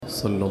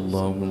صلى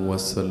الله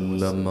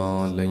وسلم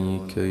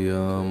عليك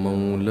يا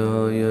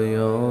مولاي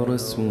يا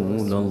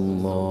رسول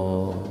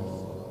الله،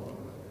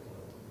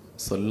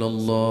 صلى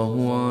الله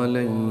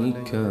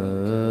عليك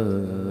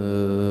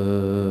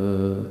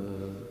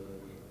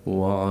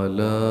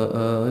وعلى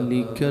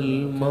آلك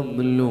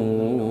المظلومين،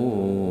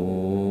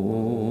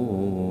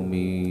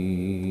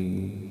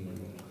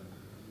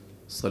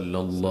 صلى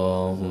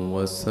الله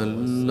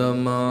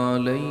وسلم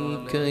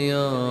عليك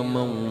يا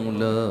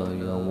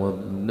مولاي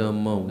وابن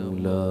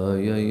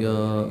مولاي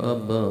يا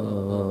أبا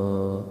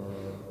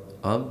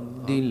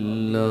عبد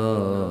الله،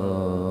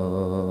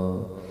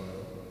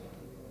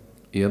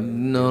 يا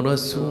ابن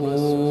رسول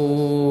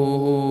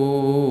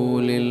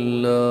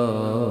الله،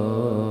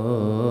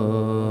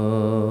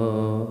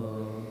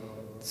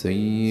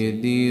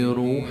 سيدي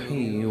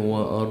روحي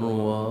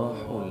وأرواح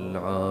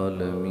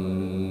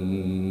العالمين،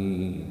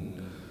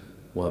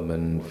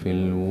 ومن في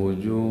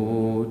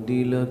الوجود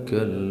لك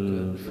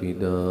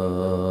الفداء.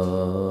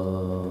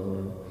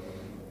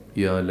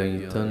 يا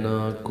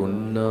ليتنا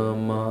كنا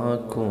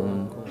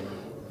معكم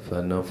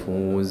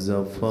فنفوز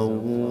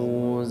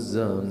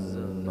فوزا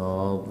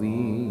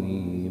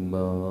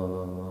عظيما.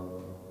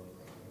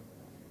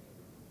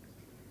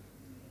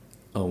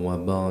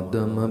 أو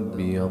بعدما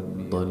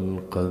ابيض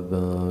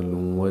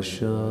القبال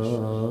وشابا،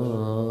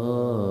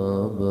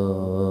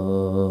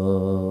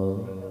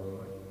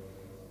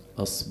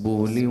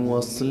 أصبو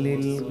لوصل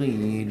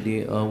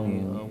الغيد أو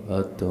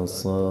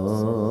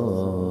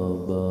أتصابا،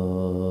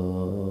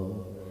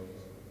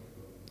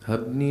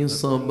 هبني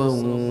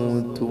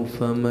صبوت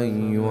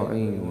فمن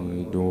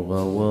يعيد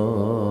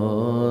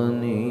غوانيا،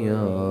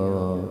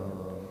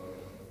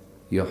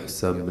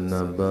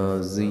 يحسبن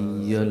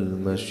بازي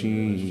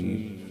المشي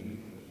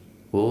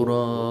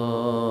غرابا،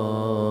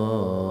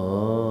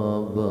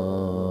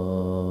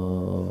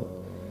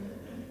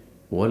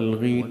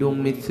 والغيد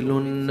مثل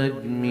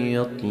النجم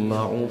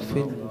يطلع في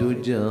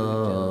الدجى،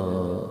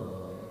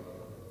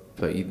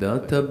 فإذا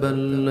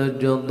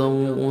تبلج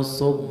ضوء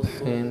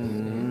صبح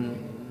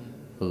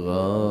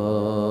غايابا،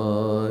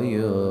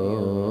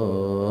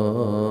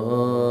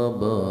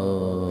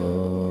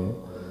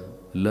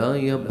 لا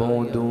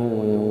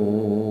يبعدون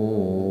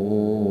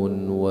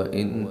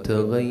وإن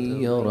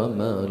تغير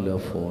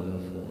مالف،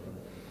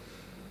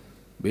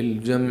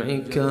 بالجمع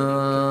كان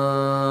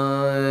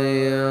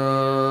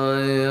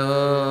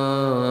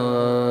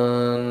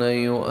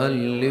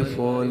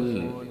يؤلف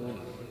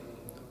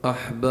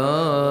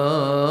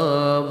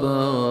الأحباب،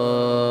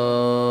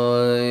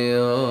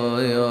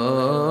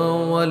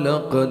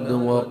 ولقد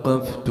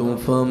وقفت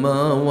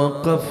فما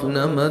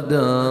وقفن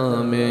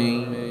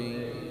مدامعي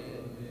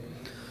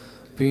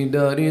في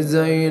دار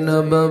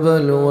زينب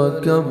بل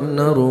وكبن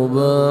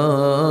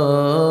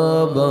ربابا،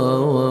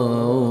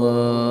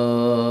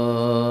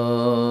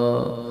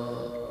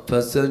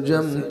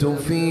 فسجمت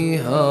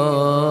فيها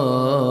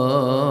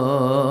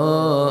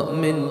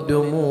من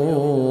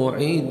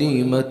دموعي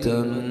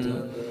ديمة،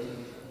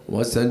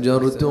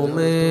 وسجرت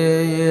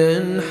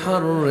من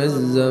حر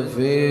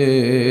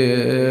الزفير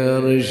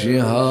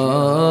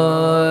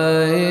شهايا،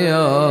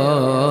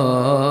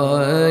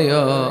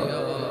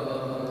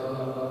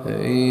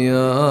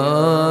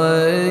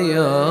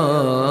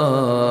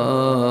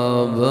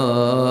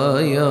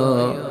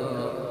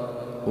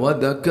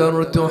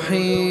 وذكرت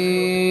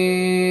حين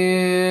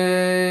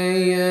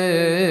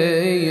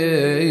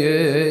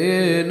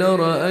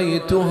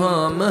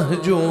رأيتها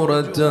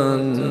مهجورة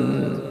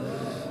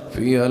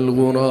في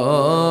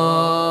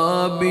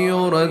الغراب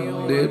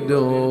يردد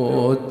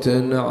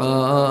التنعايا،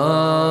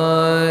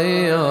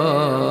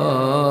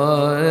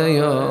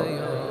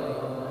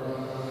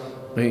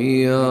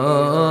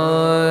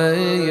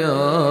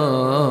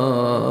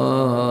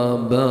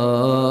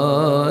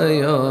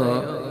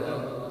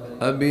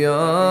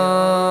 أبيات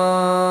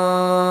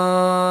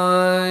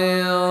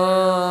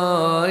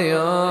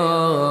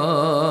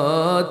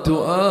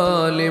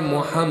آل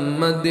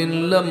محمد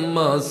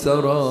لما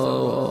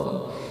سرى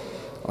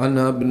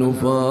عنها ابن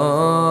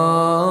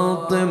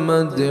فاطمة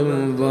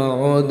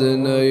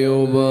فعدن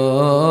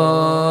يبايا،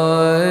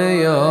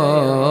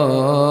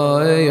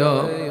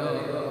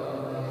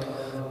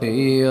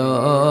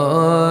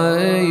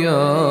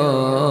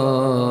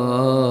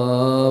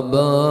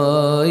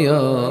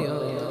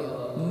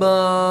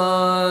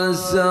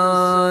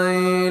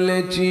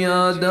 باسايلك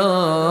يا دار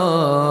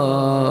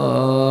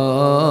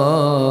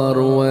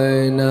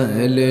وين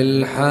أهل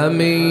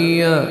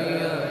الحمية،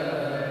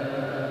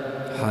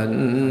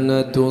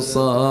 حنت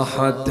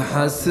صاحت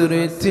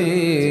حسرتي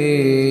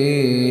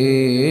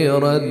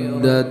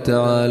ردت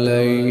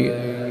علي،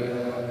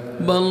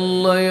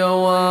 بالله يا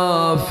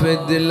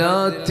وافد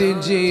لا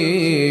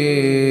تجي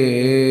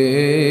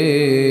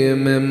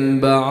من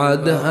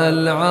بعد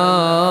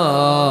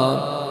هالعام،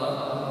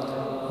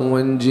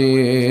 وان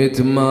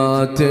جيت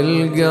ما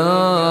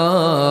تلقى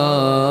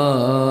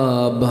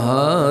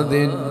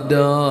بهذه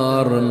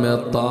الدار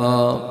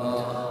مطعم،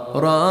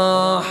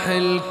 راح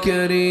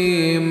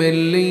الكريم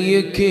اللي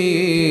يكيل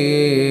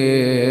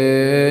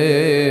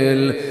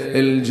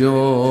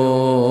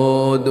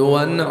الجود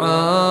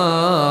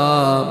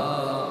وانعام،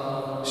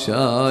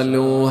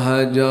 شالوا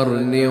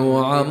هجرني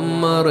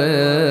وعمر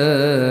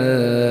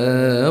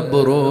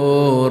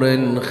برور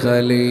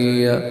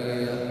خلية،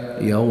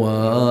 يا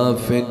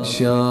وافد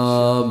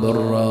شاب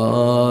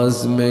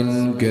الراس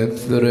من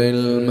كثر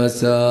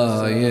المسايل،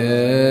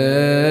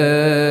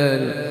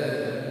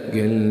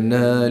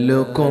 قلنا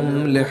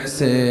لكم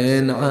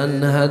لحسين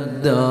عن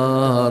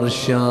هالدار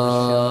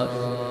شال،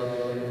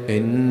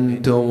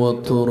 انتو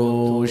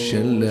وطروش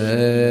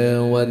اللي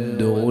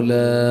ودوا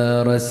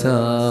له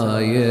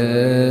رسايل،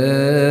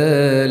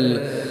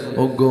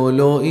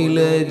 وقولوا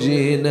إلى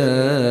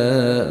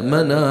جينا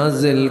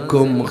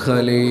منازلكم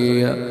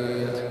خلية،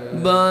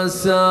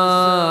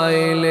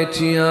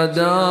 بسايلك يا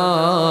دار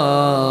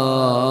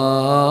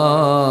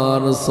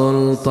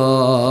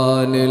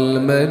سلطان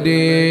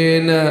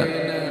المدينة،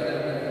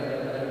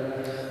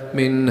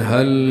 من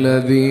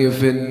هالذي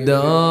في الدار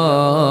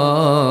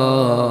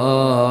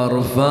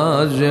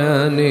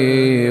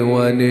فاجأني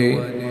وني.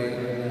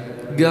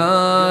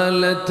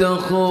 قالت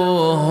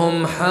أخوه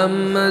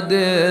محمد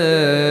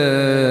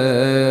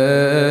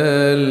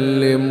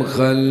اللي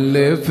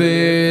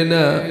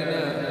مخلفينا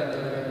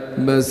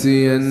بس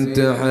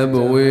ينتحب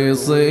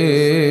ويصيح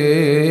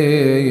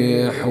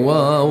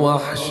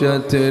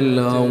ووحشة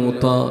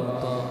الأوطان.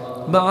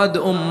 بعد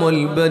أم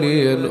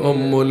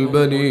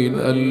البنين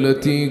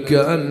التي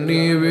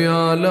كأني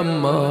بها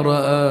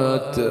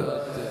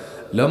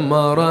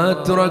لما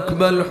رأت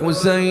ركب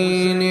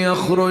الحسين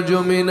يخرج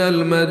من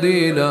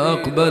المدينة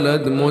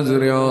أقبلت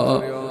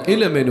مزرعة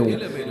إلى منو؟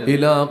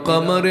 إلى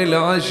قمر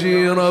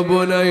العشيرة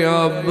بني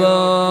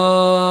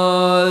عباس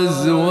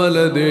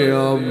ولدي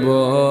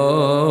عباس.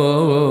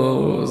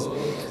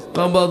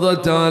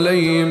 قبضت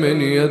علي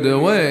من يد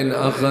وين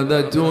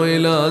أخذته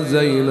إلى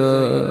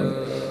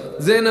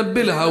زينب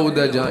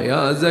بالهودجة،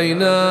 يا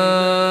زينب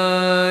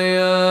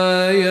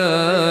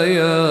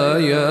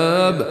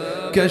يا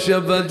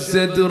كشفت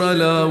ستر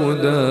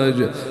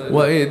الأوداج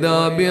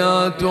وإذا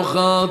بها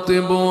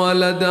تخاطب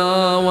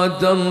ولدها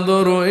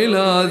وتنظر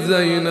إلى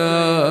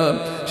زينب.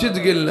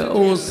 شتقول له؟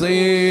 أوصيك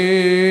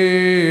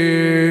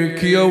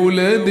يا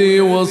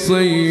ولدي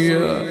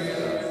وصية،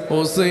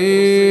 أوصيك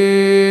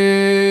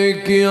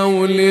يا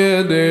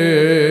ولدي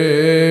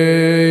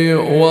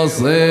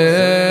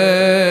وصية،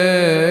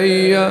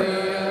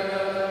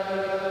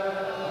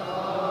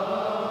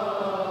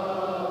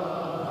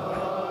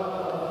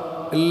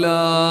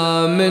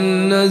 لا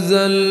من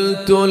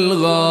نزلت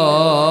الغاضرية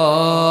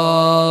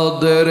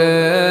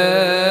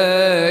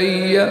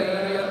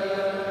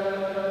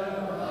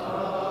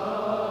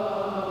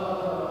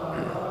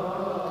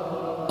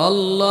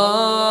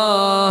الله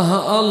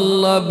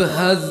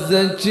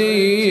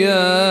بهالزكية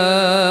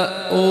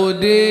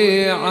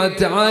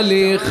وديعت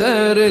علي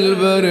خير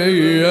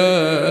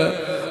البرية،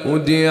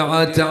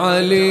 وديعت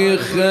علي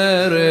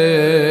خير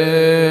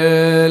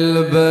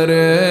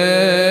البرية.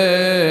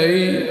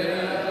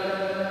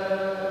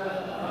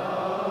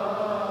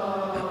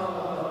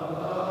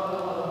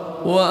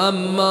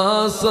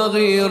 وأما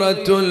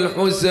صغيرة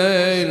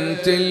الحسين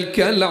تلك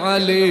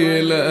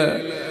العليلة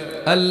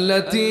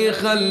التي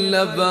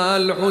خلفها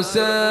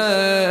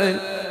الحسين،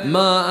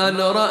 ما أن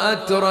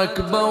رأت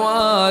ركب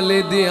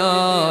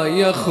والدها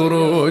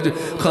يخرج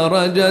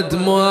خرجت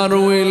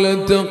مهرولة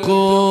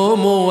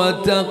تقوم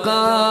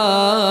وتقاع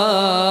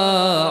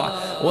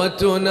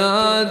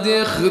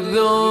وتنادي خذوني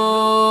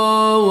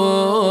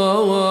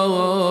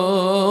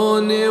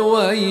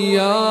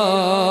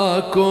وإياكم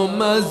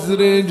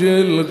أزرج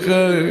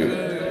الخير،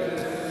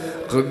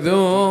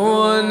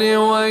 خذوني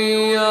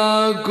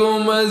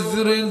وإياكم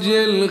أزرج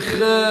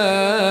الخيل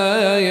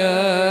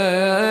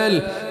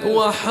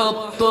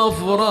وحط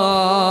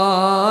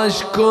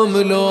فراشكم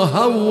لو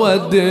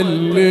هود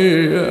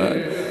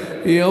الليل.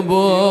 يا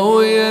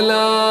بوي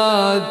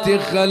لا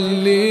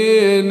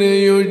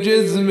تخليني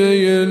جسمي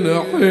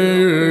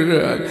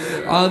ينحل.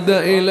 عاد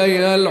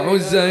إلي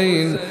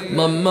الحسين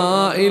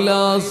ضما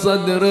إلى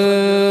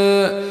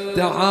صدره،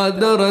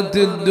 تعادرت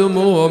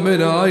الدموع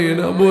من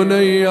عين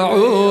بني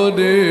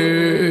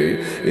عودي.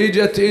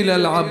 اجت إلى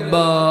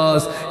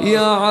العباس، يا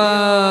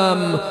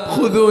عم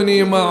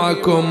خذوني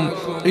معكم.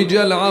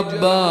 اجى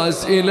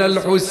العباس إلى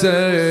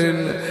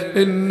الحسين،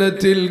 إن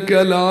تلك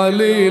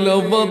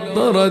العليلة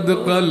فطرت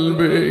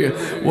قلبي،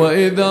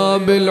 وإذا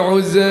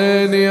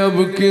بالحسين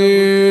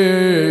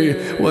يبكي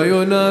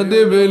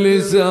وينادي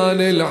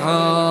بلسان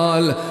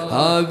الحال،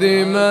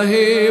 هذه ما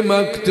هي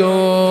مكتوب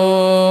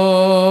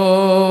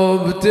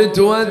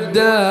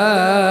تتودى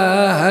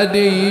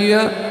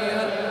هدية،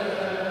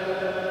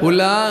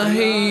 ولا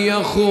هي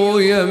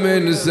أخويا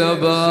من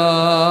سبايا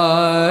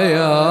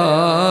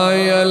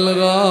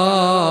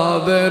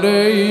الغابرية.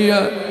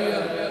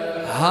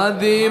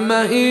 هذه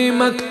ما هي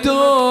مكتوب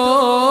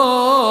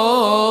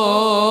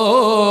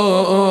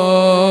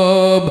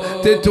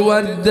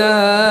تتودى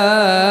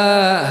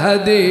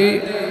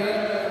هدي،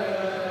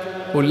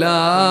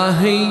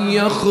 ولا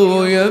هي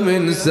أخويا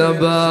من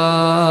سبايا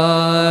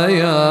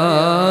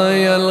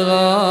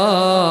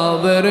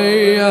الغابرية.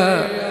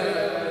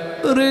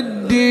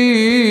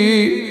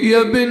 ردي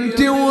يا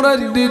بنتي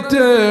وردتي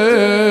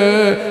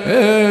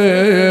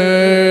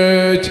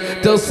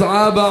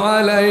تصعب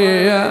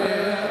علي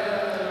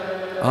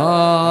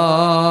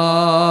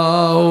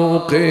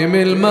وقيم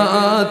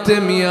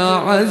المآتم يا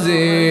عزيز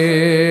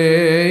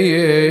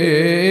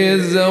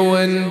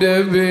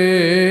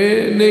واندبيني،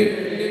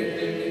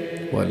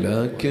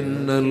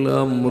 ولكن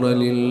الأمر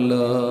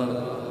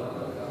لله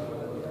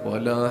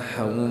ولا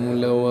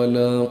حول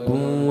ولا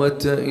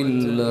قوة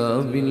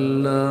إلا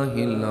بالله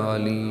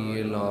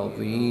العلي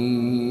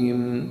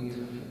العظيم.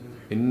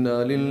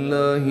 إنا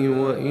لله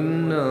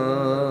وإنا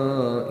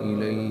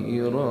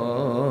إليه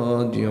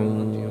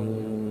راجعون.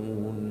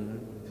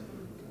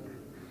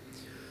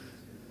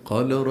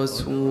 قال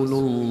رسول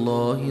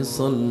الله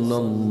صلى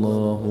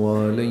الله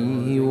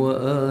عليه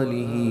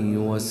وآله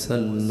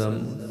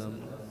وسلم: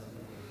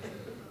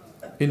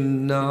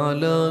 إن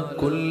على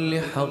كل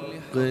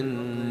حق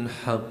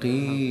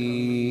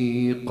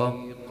حقيقة،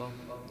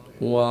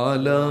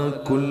 وعلى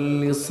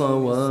كل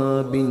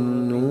صواب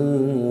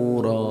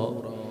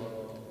نورا،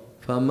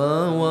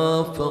 فما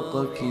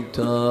وافق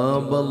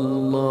كتاب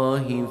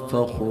الله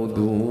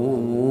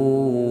فخذوه،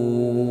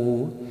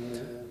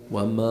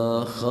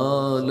 وما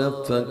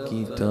خالف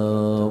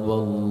كتاب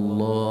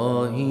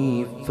الله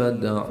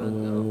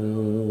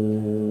فدعوه.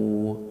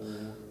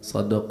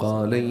 صدق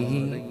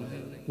عليه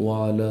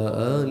وعلى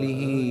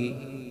آله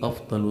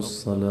أفضل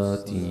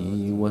الصلاة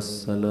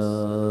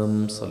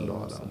والسلام. صلوا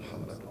على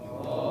محمد.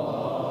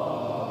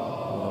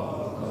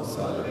 اللهم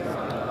صل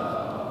على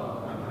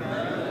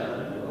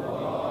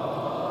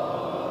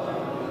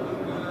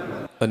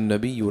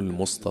النبي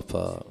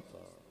المصطفى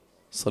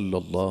صلى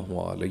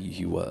الله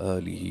عليه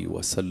وآله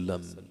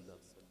وسلم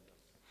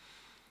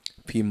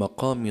في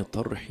مقام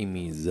طرح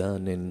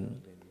ميزان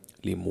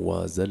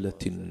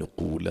لموازلة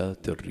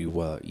النقولات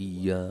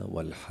الروائية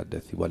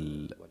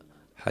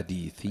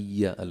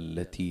والحديثية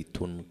التي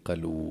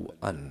تنقل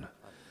عنه،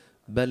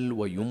 بل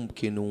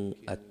ويمكن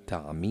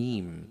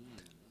التعميم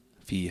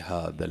في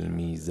هذا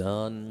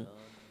الميزان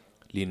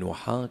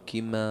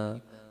لنحاكم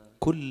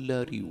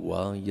كل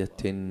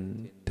رواية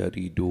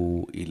ترد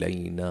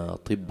إلينا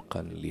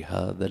طبقا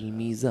لهذا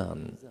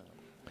الميزان.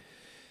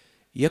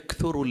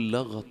 يكثر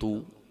اللغط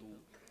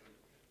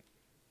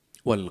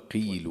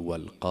والقيل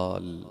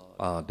والقال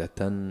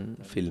عادة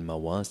في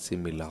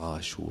المواسم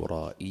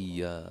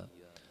العاشورائية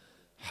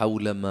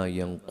حول ما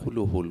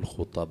ينقله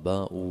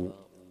الخطباء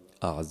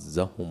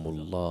أعزهم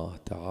الله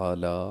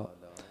تعالى،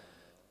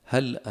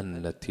 هل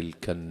أن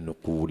تلك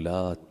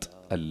النقولات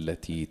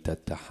التي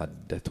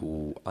تتحدث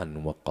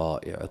عن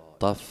وقائع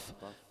الطف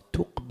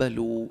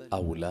تقبل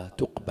أو لا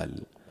تقبل؟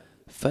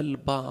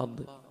 فالبعض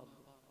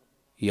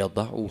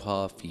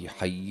يضعها في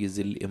حيز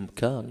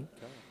الإمكان،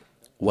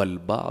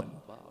 والبعض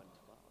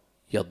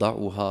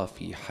يضعها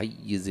في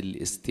حيز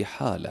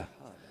الاستحالة.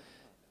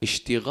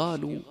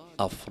 اشتغال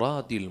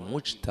أفراد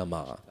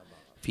المجتمع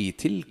في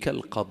تلك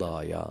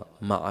القضايا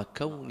مع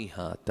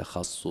كونها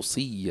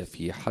تخصصية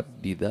في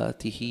حد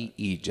ذاته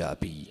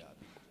إيجابي،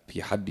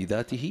 في حد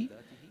ذاته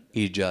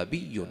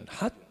إيجابي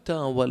حتى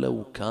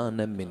ولو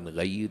كان من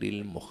غير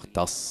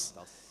المختص.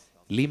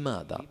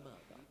 لماذا؟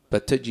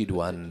 فتجد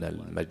أن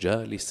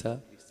المجالس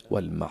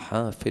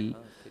والمحافل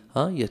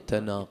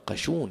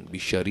يتناقشون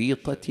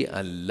بشريطة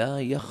أن لا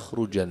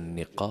يخرج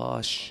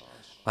النقاش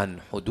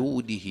عن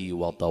حدوده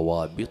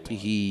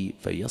وضوابطه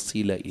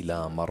فيصل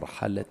إلى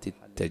مرحلة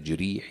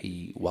التجريح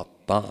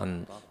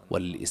والطعن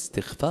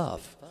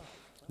والاستخفاف.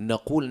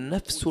 نقول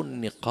نفس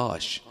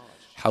النقاش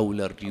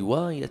حول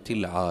الرواية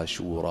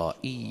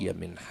العاشورائية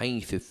من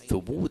حيث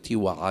الثبوت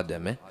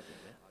وعدمه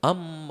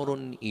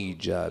أمر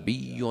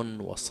إيجابي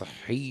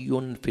وصحي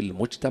في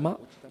المجتمع،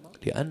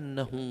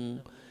 لأنه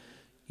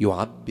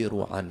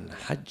يعبر عن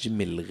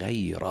حجم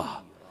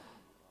الغيرة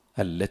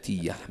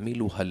التي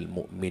يحملها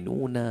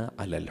المؤمنون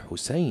على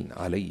الحسين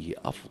عليه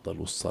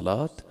أفضل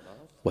الصلاة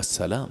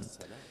والسلام.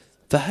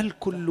 فهل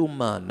كل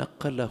ما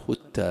نقله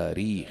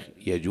التاريخ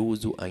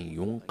يجوز أن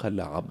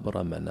ينقل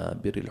عبر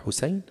منابر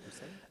الحسين،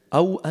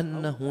 أو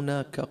أن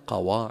هناك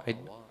قواعد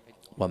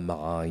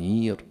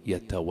ومعايير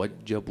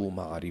يتوجب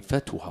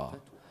معرفتها؟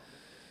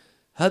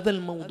 هذا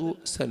الموضوع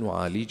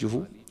سنعالجه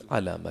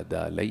على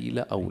مدى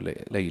ليلة أو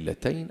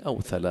ليلتين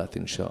أو 3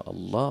 إن شاء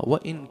الله،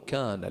 وإن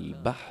كان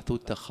البحث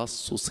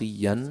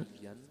تخصصيا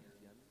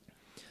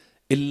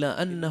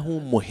إلا أنه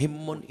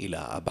مهم إلى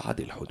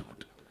أبعد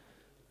الحدود،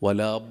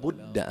 ولا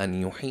بد أن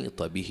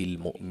يحيط به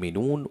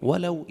المؤمنون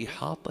ولو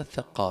إحاطة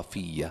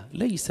ثقافية،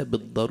 ليس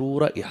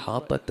بالضرورة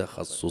إحاطة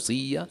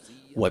تخصصية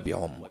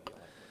وبعمق.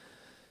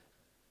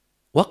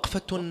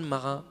 وقفة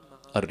مع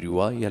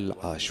الرواية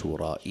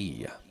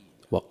العاشورائية.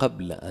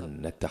 وقبل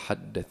أن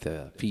نتحدث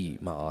في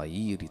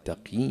معايير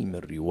تقييم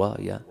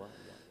الرواية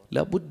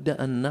لابد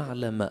أن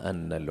نعلم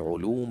أن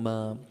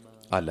العلوم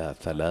على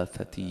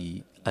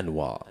 3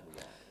 أنواع: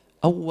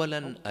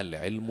 أولا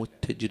العلم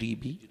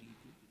التجريبي،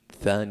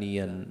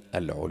 ثانيا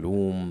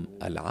العلوم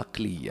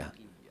العقلية،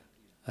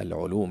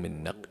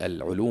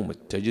 العلوم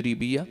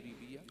التجريبية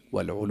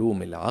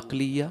والعلوم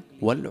العقلية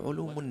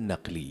والعلوم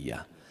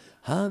النقلية.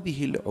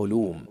 هذه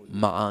العلوم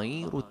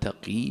معايير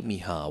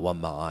تقييمها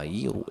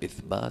ومعايير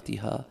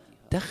إثباتها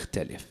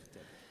تختلف.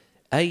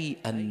 أي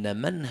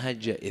أن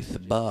منهج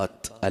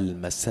إثبات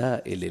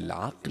المسائل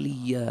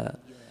العقلية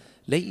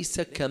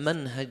ليس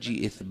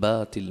كمنهج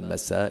إثبات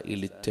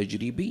المسائل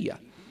التجريبية،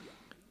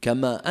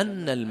 كما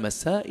أن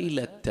المسائل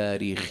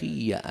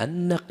التاريخية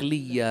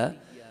النقلية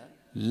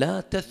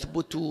لا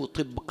تثبت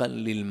طبقا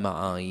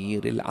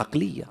للمعايير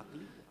العقلية.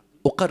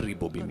 أقرب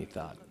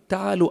بمثال.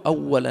 تعالوا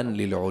أولا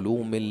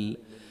للعلوم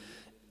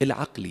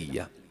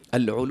العقلية.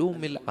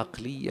 العلوم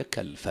العقلية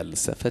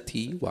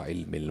كالفلسفة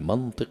وعلم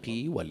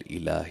المنطق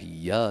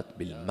والإلهيات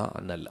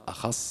بالمعنى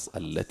الأخص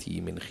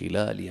التي من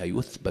خلالها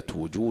يثبت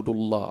وجود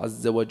الله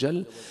عز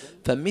وجل،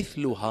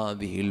 فمثل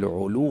هذه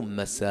العلوم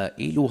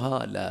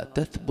مسائلها لا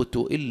تثبت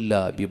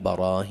إلا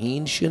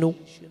ببراهين شنو؟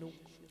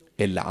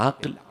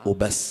 العقل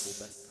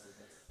وبس،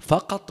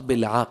 فقط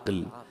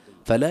بالعقل.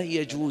 فلا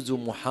يجوز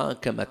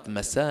محاكمة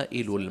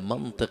مسائل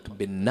المنطق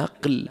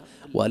بالنقل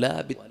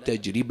ولا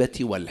بالتجربة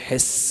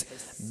والحس،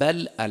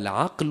 بل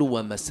العقل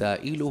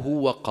ومسائله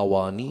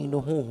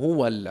وقوانينه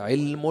هو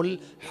العلم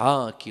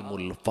الحاكم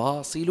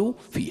الفاصل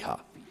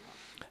فيها.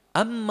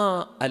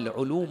 أما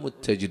العلوم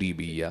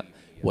التجريبية،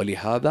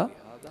 ولهذا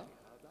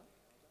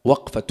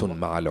وقفة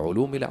مع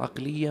العلوم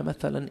العقلية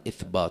مثلا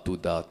إثبات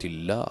ذات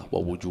الله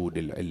ووجود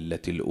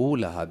العلة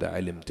الأولى، هذا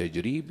علم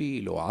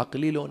تجريبي، لو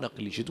عقلي لو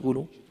نقلي. شو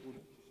تقولوا؟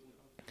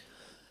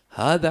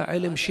 هذا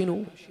علم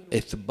شنو؟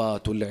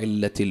 إثبات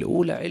العلة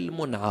الأولى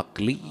علم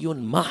عقلي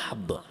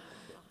محض.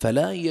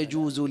 فلا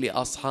يجوز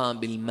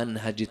لأصحاب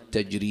المنهج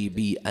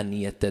التجريبي أن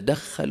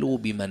يتدخلوا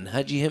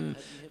بمنهجهم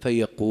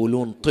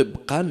فيقولون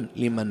طبقا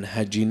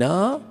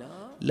لمنهجنا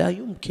لا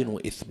يمكن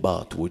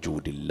إثبات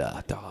وجود الله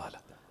تعالى.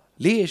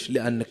 ليش؟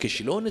 لأنك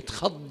شلون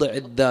تخضع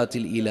الذات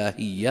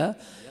الإلهية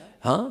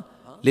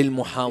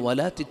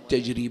للمحاولات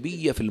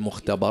التجريبية في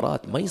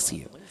المختبرات؟ ما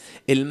يصير.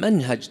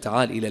 المنهج،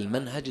 تعال إلى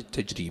المنهج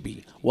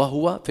التجريبي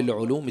وهو في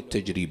العلوم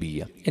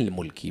التجريبية،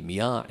 علم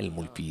الكيمياء، علم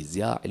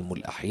الفيزياء، علم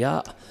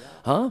الأحياء،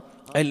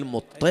 علم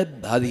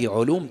الطب، هذه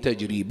علوم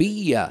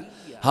تجريبية.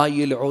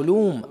 هاي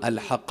العلوم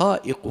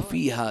الحقائق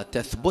فيها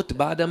تثبت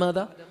بعد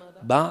ماذا؟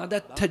 بعد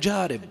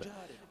التجارب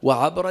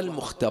وعبر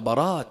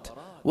المختبرات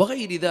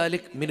وغير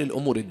ذلك من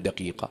الأمور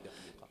الدقيقة.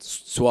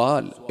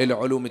 سؤال: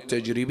 العلوم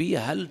التجريبية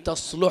هل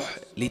تصلح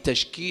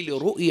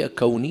لتشكيل رؤية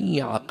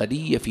كونية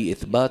عقدية في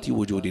إثبات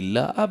وجود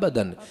الله؟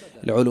 أبدا.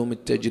 العلوم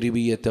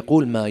التجريبية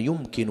تقول ما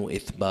يمكن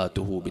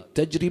إثباته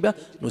بالتجربة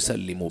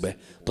نسلم به.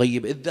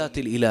 طيب الذات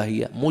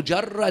الإلهية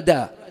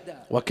مجردة،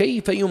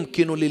 وكيف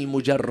يمكن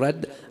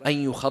للمجرد أن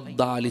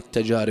يخضع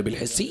للتجارب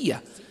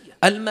الحسية؟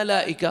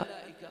 الملائكة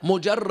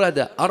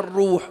مجردة،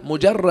 الروح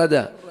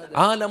مجردة،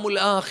 عالم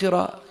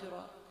الآخرة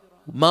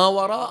ما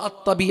وراء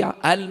الطبيعة،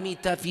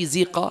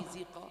 الميتافيزيقا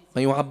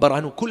ما يعبر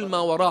عنه كل ما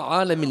وراء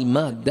عالم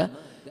المادة،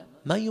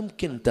 ما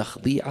يمكن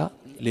تخضيع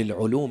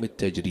للعلوم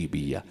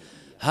التجريبية.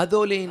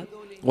 هذولين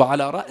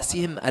وعلى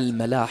رأسهم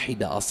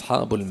الملاحدة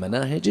أصحاب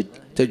المناهج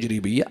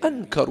التجريبية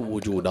أنكروا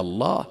وجود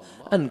الله،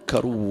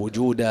 أنكروا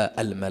وجود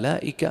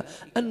الملائكة،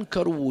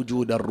 أنكروا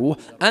وجود الروح،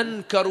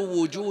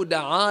 أنكروا وجود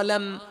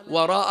عالم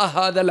وراء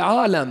هذا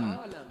العالم.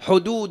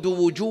 حدود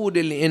وجود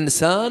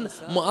الإنسان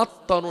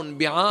مؤطر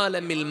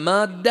بعالم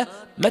المادة،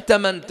 متى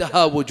ما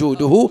انتهى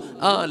وجوده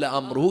آل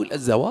أمره إلى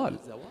الزوال.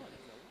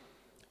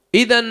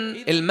 إذن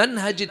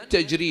المنهج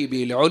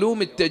التجريبي،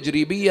 العلوم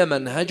التجريبية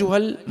منهجها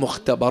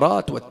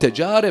المختبرات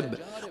والتجارب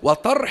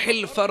وطرح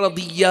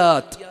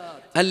الفرضيات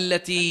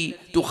التي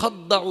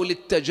تخضع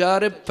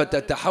للتجارب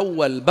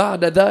فتتحول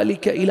بعد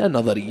ذلك إلى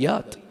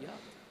نظريات.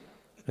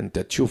 أنت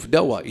تشوف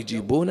دواء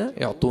يجيبونه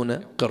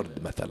يعطونا قرد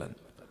مثلا،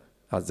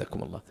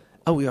 عزكم الله،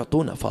 أو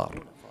يعطونا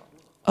فار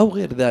أو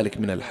غير ذلك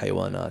من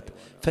الحيوانات،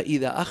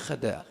 فإذا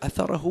أخذ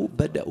أثره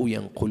بدأوا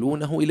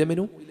ينقلونه إلى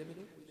منه؟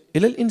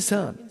 إلى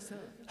الإنسان.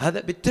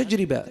 هذا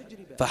بالتجربة.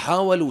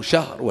 فحاولوا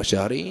شهر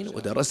وشهرين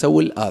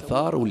ودرسوا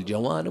الآثار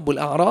والجوانب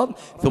والأعراض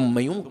ثم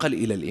ينقل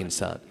إلى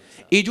الإنسان.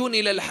 يجون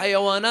إلى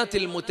الحيوانات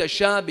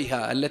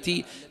المتشابهة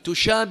التي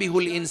تشابه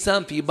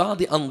الإنسان في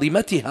بعض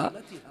أنظمتها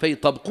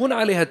فيطبقون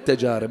عليها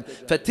التجارب،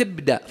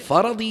 فتبدأ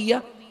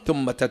فرضية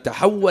ثم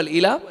تتحول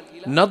إلى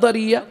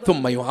نظرية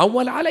ثم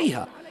يعول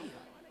عليها.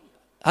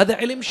 هذا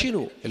علم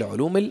شنو؟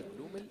 العلوم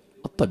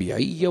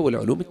الطبيعية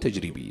والعلوم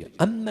التجريبية.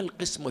 أما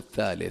القسم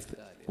الثالث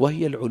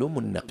وهي العلوم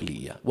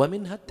النقلية،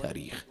 ومنها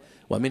التاريخ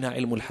ومنها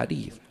علم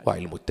الحديث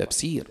وعلم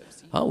التفسير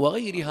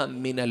وغيرها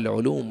من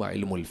العلوم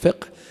وعلم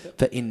الفقه،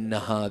 فإن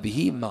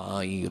هذه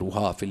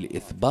معاييرها في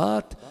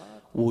الإثبات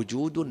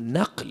وجود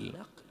النقل،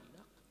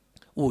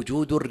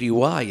 وجود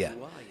الرواية.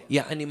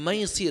 يعني ما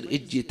يصير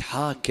اجي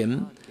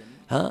تحاكم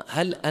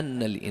هل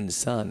أن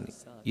الإنسان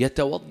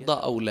يتوضأ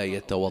أو لا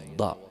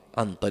يتوضأ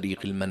عن طريق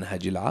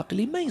المنهج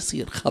العقلي، ما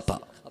يصير،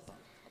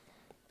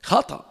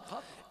 خطأ.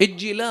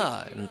 اجي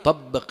لا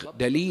نطبق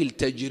دليل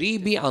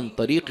تجريبي عن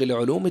طريق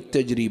العلوم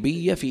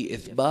التجريبية في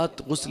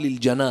إثبات غسل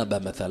الجنابة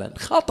مثلا،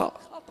 خطأ،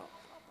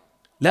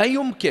 لا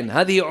يمكن.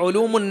 هذه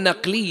علوم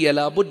نقلية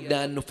لا بد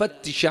أن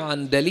نفتش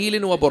عن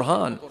دليل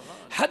وبرهان.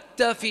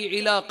 حتى في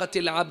علاقة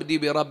العبد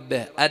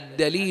بربه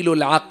الدليل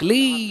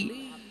العقلي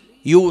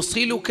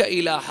يوصلك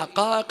إلى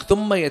حقائق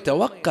ثم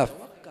يتوقف.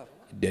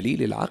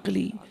 الدليل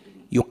العقلي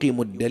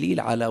يقيم الدليل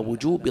على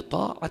وجوب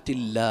طاعة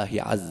الله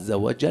عز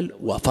وجل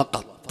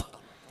وفقط.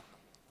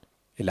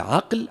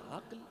 العقل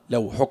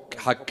لو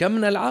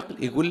حكمنا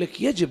العقل يقول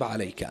لك يجب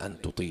عليك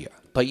أن تطيع.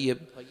 طيب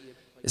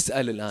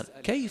اسأل الآن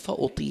كيف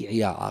أطيع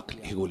يا عقل؟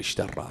 يقول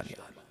اشتراني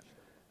أنا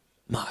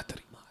ما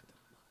أدري.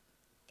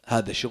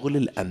 هذا شغل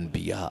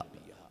الأنبياء،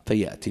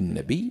 فيأتي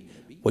النبي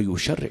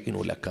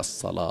ويشرعن لك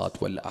الصلاة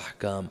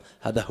والأحكام،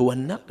 هذا هو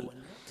النقل.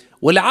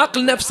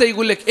 والعقل نفسه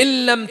يقول لك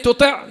إن لم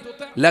تطع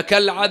لك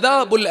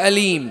العذاب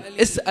الأليم.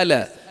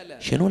 اسأله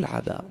شنو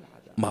العذاب؟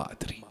 ما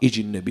أدري.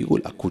 يجي النبي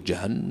يقول أكو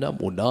جهنم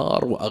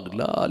ونار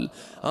وأغلال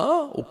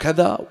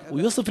وكذا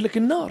ويصف لك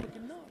النار،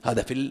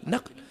 هذا في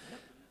النقل.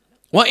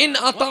 وإن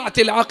أطعت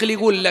العقل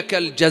يقول لك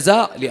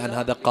الجزاء، لأن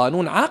هذا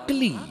قانون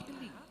عقلي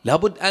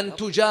لابد أن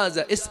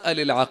تجازى. اسأل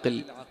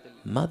العقل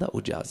ماذا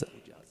أجازى؟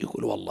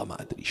 يقول والله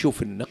ما أدري.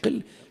 شوف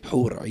النقل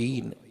حور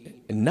عين.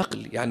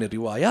 النقل يعني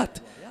الروايات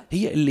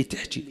هي اللي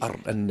تحكي.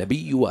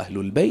 النبي وأهل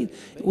البيت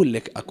يقول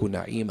لك أكو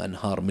نعيم،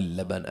 أنهار من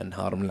لبن،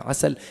 أنهار من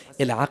العسل.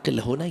 العقل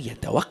هنا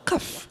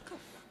يتوقف.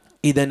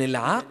 إذن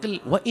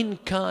العقل وإن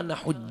كان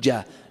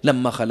حجة،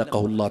 لما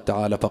خلقه الله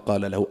تعالى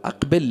فقال له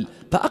أقبل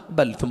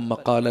فأقبل، ثم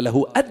قال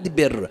له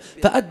أدبر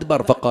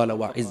فأدبر، فقال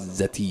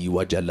وعزتي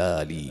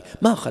وجلالي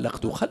ما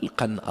خلقت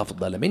خلقا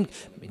أفضل منك،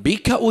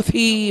 بك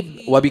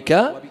أثيب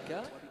وبك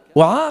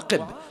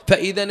أعاقب.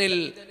 فإذن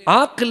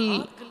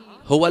العقل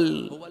هو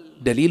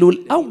الدليل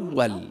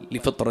الأول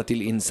لفطرة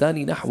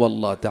الإنسان نحو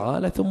الله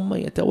تعالى، ثم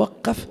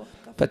يتوقف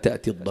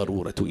فتأتي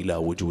الضرورة إلى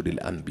وجود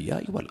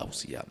الأنبياء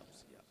والأوصياء.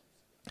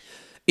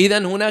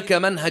 إذن هناك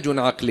منهج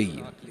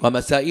عقلي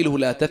ومسائله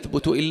لا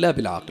تثبت إلا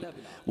بالعقل،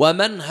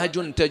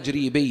 ومنهج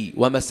تجريبي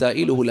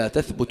ومسائله لا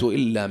تثبت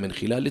إلا من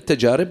خلال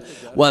التجارب،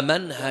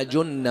 ومنهج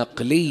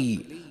نقلي.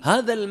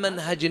 هذا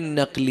المنهج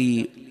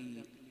النقلي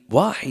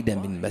واحدة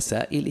من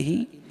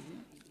مسائله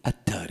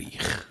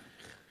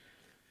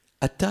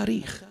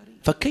التاريخ.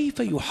 فكيف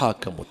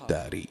يحاكم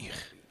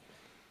التاريخ؟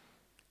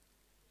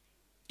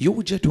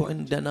 يوجد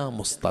عندنا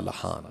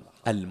مصطلحان،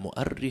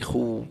 المؤرخ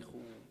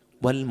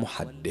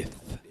والمحدث.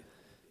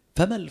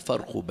 فما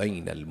الفرق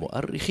بين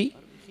المؤرخ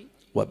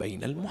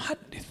وبين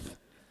المحدث؟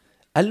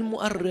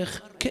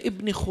 المؤرخ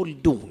كابن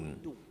خلدون،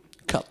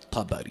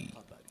 كالطبري،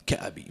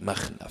 كأبي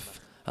مخنف،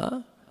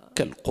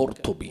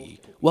 كالقرطبي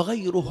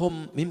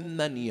وغيرهم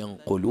ممن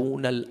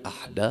ينقلون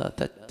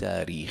الأحداث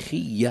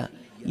التاريخية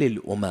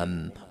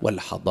للأمم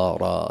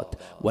والحضارات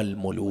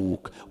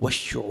والملوك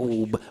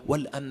والشعوب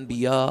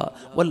والأنبياء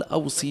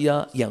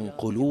والأوصياء،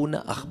 ينقلون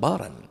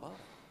أخبارا.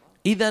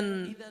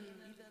 إذن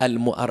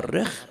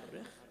المؤرخ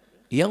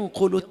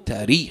ينقل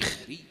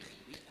التاريخ.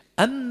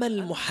 أما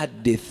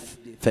المحدث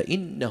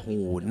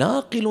فإنه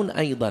ناقل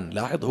أيضا.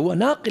 لاحظ هو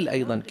ناقل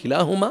أيضا،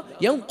 كلاهما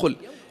ينقل،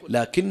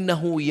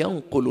 لكنه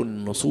ينقل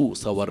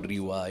النصوص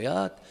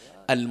والروايات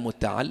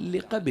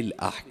المتعلقة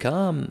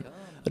بالأحكام،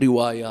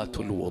 روايات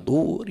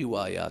الوضوء،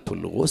 روايات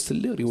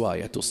الغسل،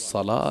 رواية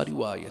الصلاة،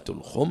 رواية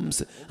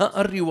الخمس،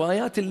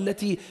 الروايات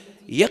التي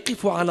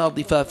يقف على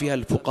ضفافها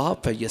الفقهاء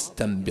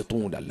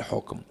فيستنبطون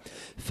الحكم.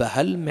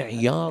 فهل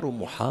معيار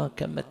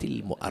محاكمة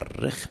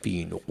المؤرخ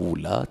في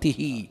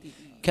نقولاته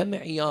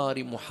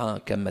كمعيار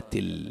محاكمة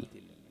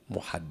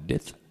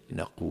المحدث؟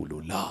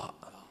 نقول لا.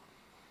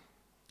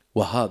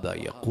 وهذا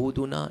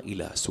يقودنا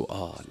إلى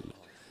سؤال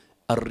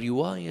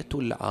الرواية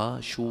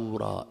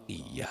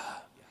العاشورائية.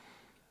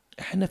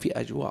 احنا في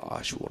أجواء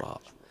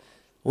عاشوراء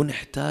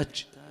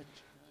ونحتاج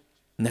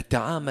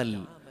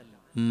نتعامل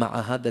مع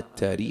هذا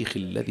التاريخ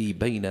الذي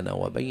بيننا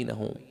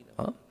وبينه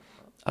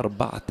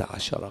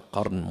 14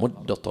 قرن،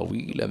 مدة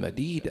طويلة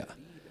مديدة.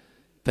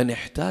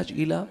 فنحتاج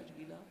إلى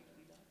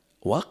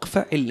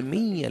وقفة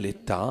علمية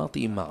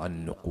للتعاطي مع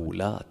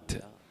النقولات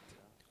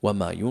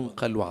وما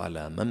ينقل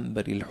على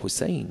منبر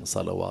الحسين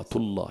صلوات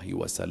الله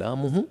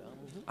وسلامه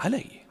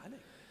عليه.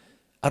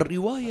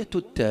 الرواية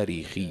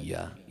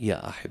التاريخية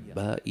يا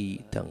أحبائي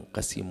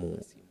تنقسم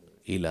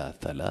إلى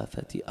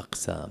 3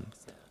 أقسام.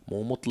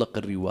 مو مطلق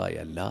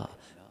الرواية، لا،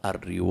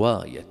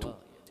 الرواية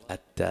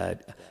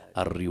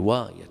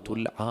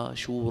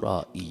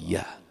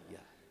العاشورائية.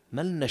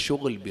 ملنا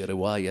شغل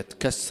برواية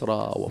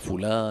كسرى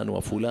وفلان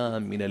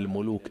وفلان من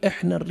الملوك،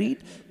 احنا نريد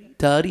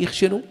تاريخ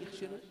شنو؟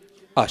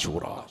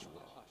 عاشوراء.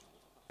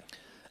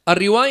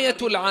 الرواية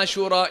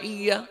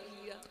العاشورائية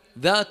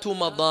ذات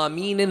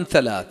مضامين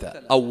 3.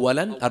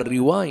 أولا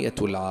الرواية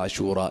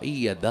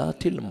العاشورائية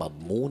ذات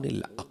المضمون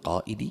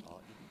العقائدي.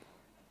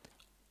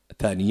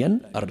 ثانيا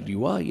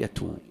الرواية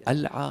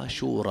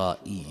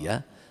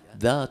العاشورائية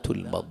ذات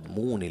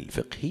المضمون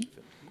الفقهي.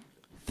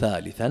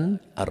 ثالثا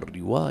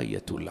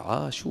الرواية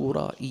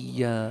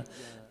العاشورائية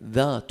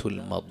ذات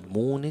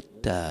المضمون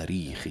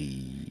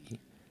التاريخي.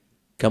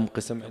 كم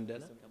قسم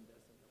عندنا؟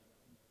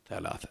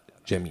 3.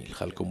 جميل،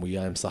 خلكم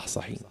وياي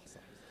مصحصحين.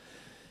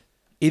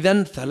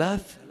 إذن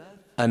 3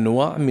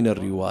 أنواع من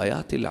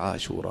الروايات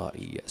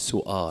العاشورائية.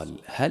 سؤال: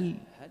 هل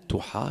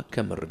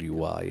تحاكم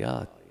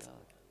الروايات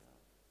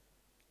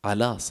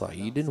على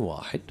صعيد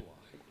واحد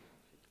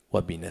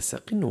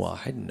وبنسق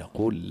واحد؟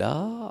 نقول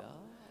لا،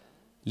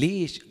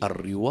 ليش؟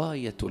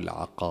 الرواية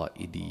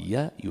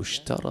العقائدية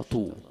يشترط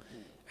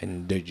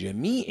عند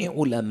جميع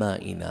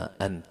علمائنا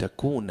أن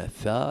تكون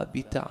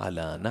ثابتة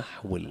على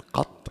نحو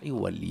القطع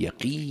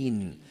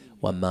واليقين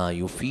وما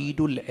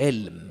يفيد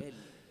العلم.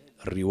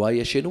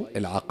 الرواية شنو؟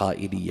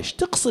 العقائدية. ايش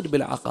تقصد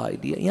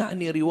بالعقائدية؟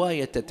 يعني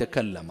رواية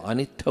تتكلم عن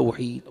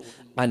التوحيد،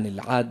 عن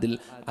العدل،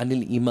 عن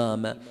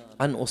الإمامة،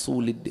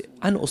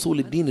 عن أصول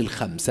الدين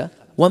الخمسة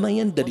وما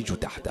يندرج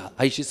تحتها.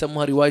 هاي شو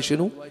يسموها رواية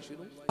شنو؟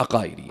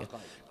 عقائدية.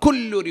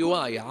 كل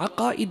رواية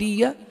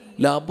عقائدية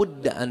لا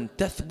بد أن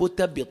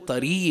تثبت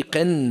بطريق،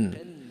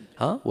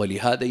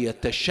 ولهذا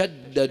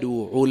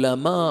يتشدد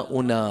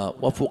علماؤنا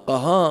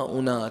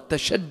وفقهاؤنا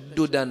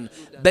تشددا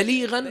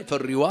بليغا في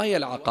الرواية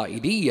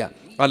العقائدية،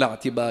 على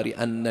اعتبار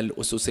أن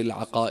الأسس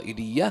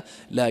العقائدية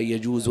لا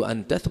يجوز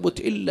أن تثبت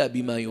إلا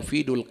بما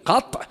يفيد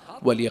القطع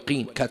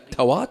واليقين،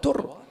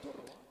 كالتواتر،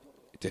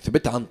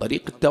 تثبت عن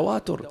طريق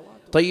التواتر.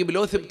 طيب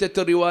لو ثبتت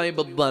الرواية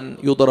بالظن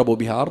يضرب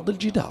بها عرض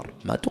الجدار،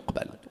 ما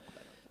تقبل.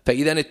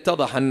 فإذا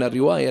اتضح أن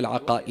الرواية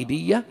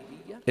العقائدية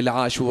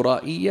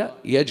العاشورائية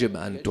يجب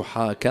أن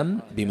تحاكم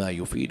بما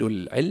يفيد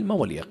العلم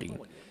واليقين.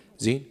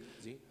 زين.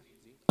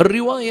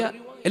 الرواية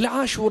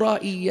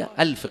العاشورائية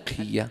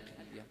الفقهية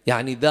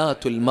يعني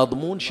ذات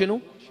المضمون شنو؟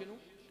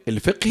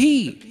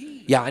 الفقهي،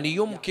 يعني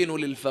يمكن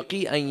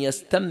للفقيه أن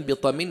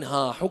يستنبط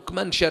منها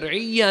حكما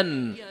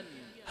شرعيا.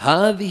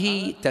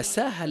 هذه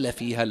تساهل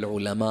فيها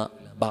العلماء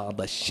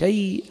بعض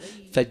الشيء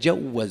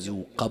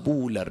فجوزوا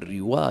قبول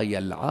الرواية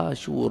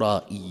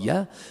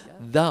العاشورائية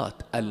ذات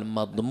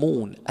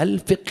المضمون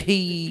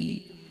الفقهي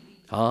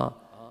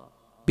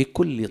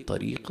بكل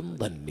طريق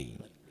ظني.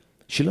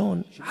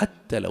 شلون؟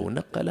 حتى لو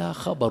نقلها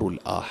خبر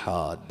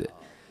الآحاد،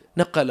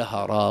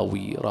 نقلها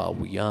راوي،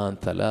 راويان،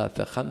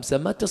 3، 5،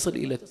 ما تصل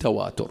إلى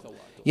التواتر،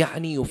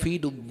 يعني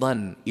يفيد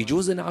الظن.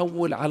 يجوز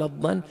نعول على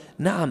الظن؟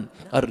 نعم.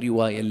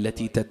 الرواية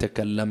التي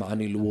تتكلم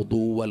عن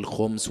الوضوء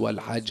والخمس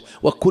والحج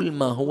وكل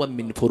ما هو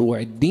من فروع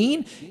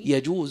الدين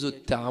يجوز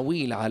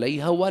التعويل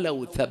عليها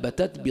ولو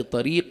ثبتت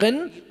بطريق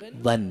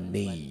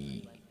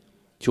ظني.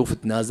 شوف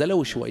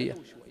تنازلوا شوية.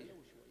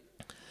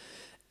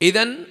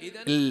 إذن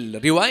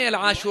الرواية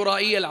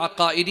العاشورائية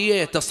العقائدية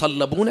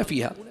يتصلبون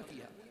فيها.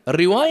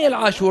 الرواية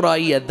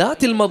العاشورائية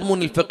ذات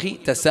المضمون الفقهي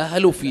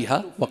تساهلوا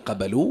فيها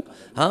وقبلوا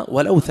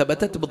ولو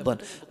ثبتت بالظن.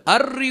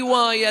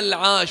 الرواية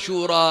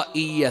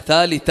العاشورائية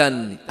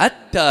ثالثا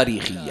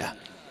التاريخية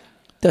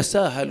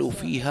تساهلوا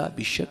فيها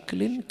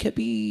بشكل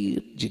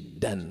كبير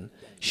جدا.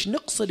 ايش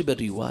نقصد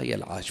بالرواية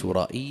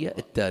العاشورائية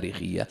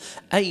التاريخية؟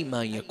 أي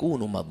ما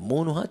يكون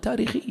مضمونها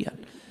تاريخيا.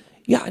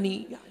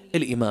 يعني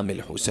الإمام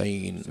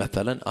الحسين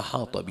مثلا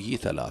أحاط به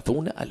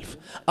 30,000،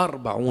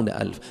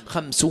 40,000،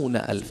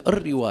 50,000،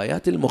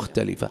 الروايات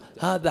المختلفة.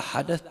 هذا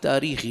حدث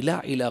تاريخي لا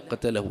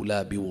علاقة له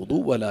لا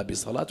بوضوء ولا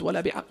بصلاة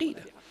ولا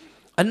بعقيدة.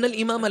 أن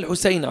الإمام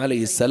الحسين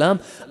عليه السلام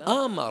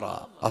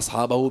آمر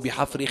أصحابه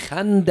بحفر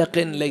خندق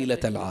ليلة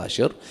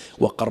العاشر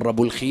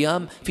وقربوا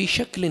الخيام في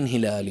شكل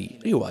هلالي،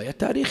 رواية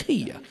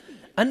تاريخية.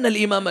 أن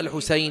الإمام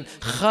الحسين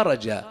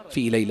خرج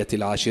في ليلة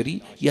العاشر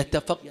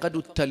يتفقد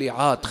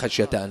التلعات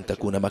خشية أن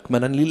تكون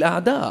مكمنا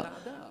للأعداء،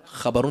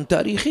 خبر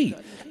تاريخي.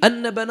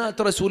 أن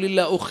بنات رسول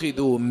الله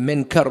أخذوا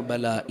من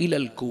كربلاء إلى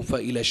الكوفة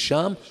إلى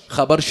الشام،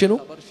 خبر شنو؟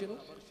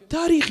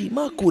 تاريخي،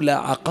 ماكو لا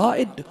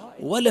عقائد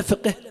ولا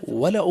فقه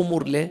ولا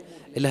أمور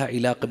لها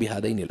علاقة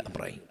بهذين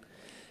الأمرين.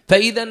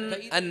 فإذا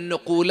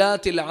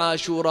النقولات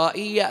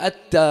العاشورائية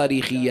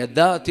التاريخية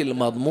ذات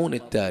المضمون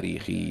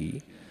التاريخي.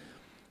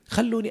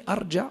 خلوني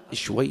أرجع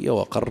شوية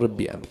وأقرب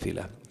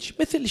بأمثلة.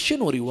 مثل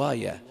شنو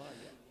رواية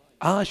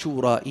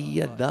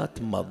عاشورائية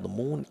ذات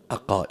مضمون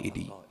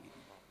عقائدي؟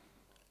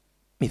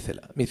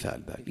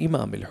 مثال ذلك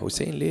الإمام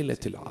الحسين ليلة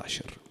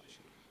العاشر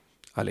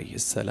عليه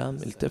السلام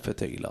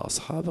التفت إلى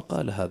أصحابه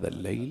قال: هذا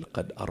الليل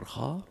قد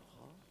أرخى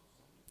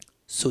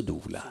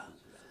سدولا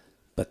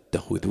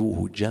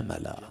فاتخذوه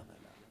جملا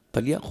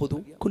فليأخذ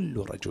كل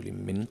رجل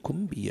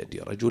منكم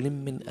بيد رجل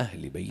من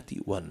أهل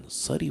بيتي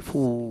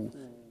وانصرفوا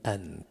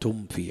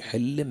أنتم في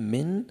حل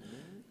من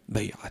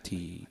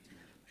بيعتي.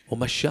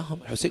 ومشاهم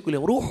الحسين يقول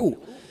لهم روحوا.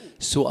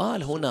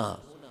 سؤال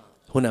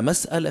هنا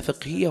مسألة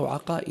فقهية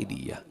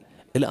وعقائدية.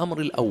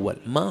 الأمر الأول: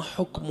 ما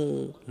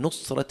حكم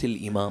نصرة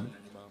الإمام؟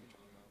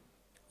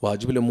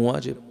 واجب لم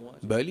واجب؟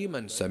 بل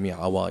من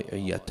سمع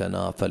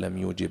واعيتنا فلم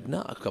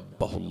يجبنا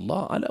أكبه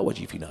الله على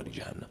وجه في نار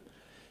جهنم.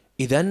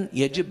 إذن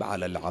يجب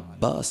على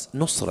العباس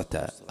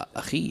نصرة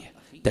أخيه،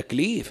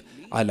 تكليف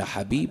على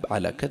حبيب،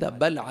 على كذا،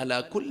 بل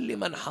على كل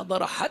من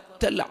حضر،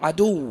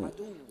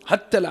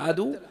 حتى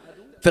العدو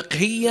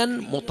فقهيا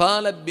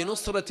مطالب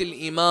بنصرة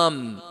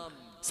الإمام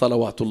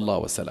صلوات الله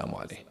وسلامه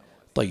عليه.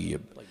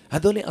 طيب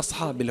هذول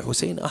أصحاب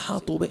الحسين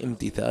أحاطوا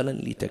بامتثالا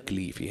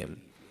لتكليفهم.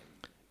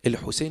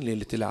 الحسين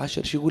ليلة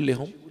العاشر شو يقول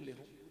لهم؟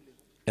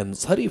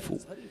 انصرفوا.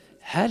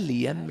 هل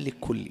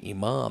يملك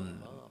الإمام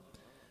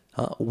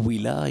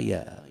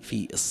ولاية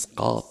في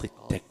إسقاط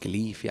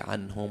التكليف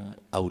عنهم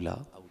أو لا؟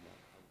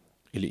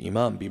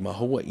 الإمام بما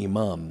هو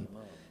إمام،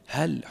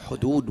 هل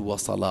حدود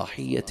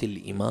وصلاحية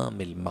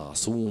الإمام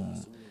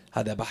المعصوم،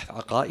 هذا بحث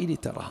عقائدي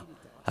ترى،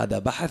 هذا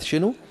بحث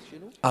شنو؟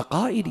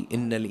 عقائدي.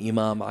 إن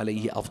الإمام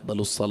عليه أفضل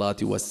الصلاة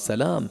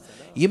والسلام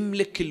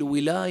يملك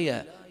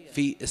الولاية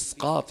في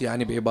إسقاط،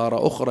 يعني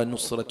بعبارة أخرى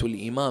نصرة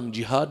الإمام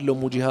جهاد لو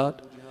مو جهاد،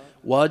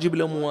 واجب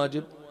لو مو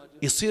واجب.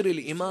 يصير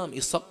الإمام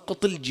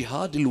يسقط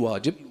الجهاد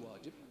الواجب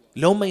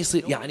لو ما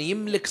يصير، يعني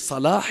يملك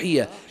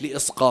صلاحية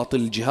لإسقاط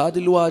الجهاد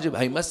الواجب.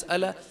 هاي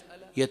مسألة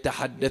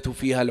يتحدث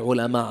فيها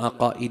العلماء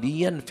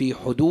عقائديا في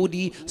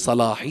حدود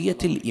صلاحية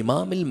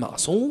الإمام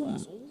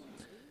المعصوم.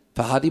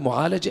 فهذه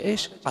معالجة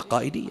إيش؟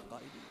 عقائدية.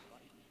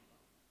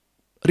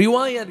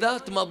 رواية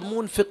ذات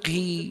مضمون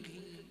فقهي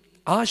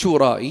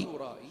عاشورائي،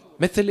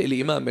 مثل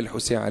الإمام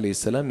الحسين عليه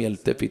السلام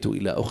يلتفت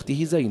إلى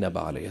أخته زينب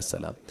عليه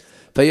السلام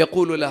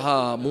فيقول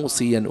لها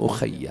موصيا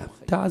أخي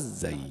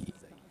تعزي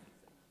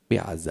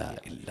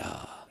بعزاء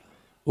الله،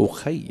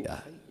 أخي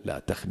لا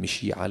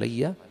تخمشي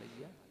علي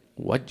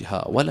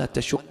وجهها ولا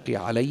تشقي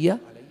علي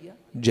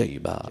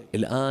جيبا.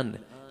 الآن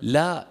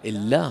لا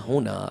إلا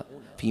هنا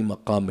في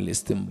مقام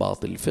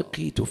الاستنباط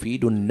الفقهي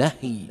تفيد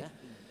النهي،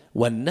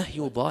 والنهي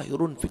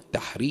ظاهر في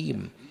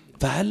التحريم.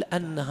 فهل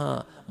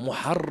أنها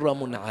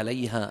محرم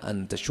عليها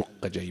أن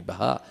تشق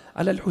جيبها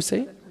على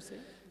الحسين،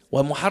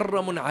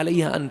 ومحرم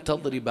عليها أن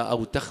تضرب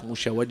أو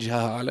تخمش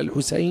وجهها على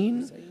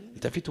الحسين؟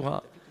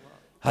 التفتها،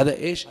 هذا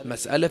إيش؟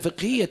 مسألة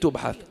فقهية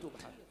تبحث.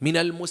 من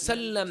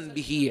المسلم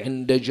به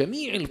عند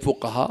جميع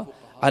الفقهاء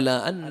على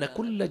أن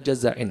كل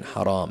جزع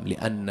حرام،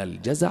 لأن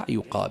الجزع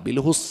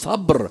يقابله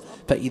الصبر،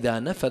 فإذا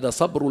نفذ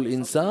صبر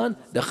الإنسان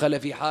دخل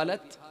في حالة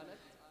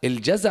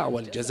الجزع،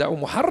 والجزع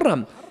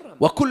محرم.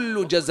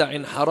 وكل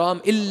جزع حرام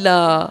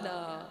إلا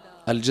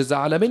الجزع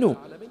على منه؟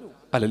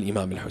 على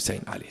الإمام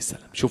الحسين عليه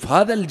السلام. شوف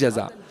هذا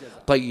الجزع.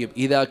 طيب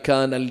إذا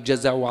كان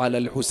الجزع على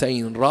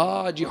الحسين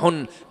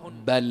راجح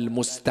بل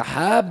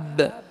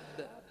مستحب،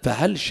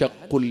 فهل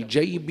شق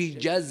الجيب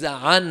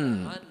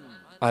جزعا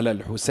على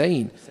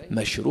الحسين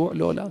مشروع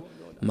لولا؟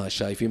 ما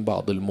شايفين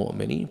بعض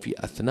المؤمنين في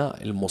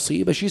أثناء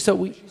المصيبة شو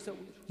يسوي؟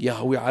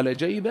 يهوي على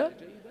جيبه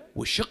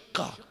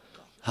وشقه.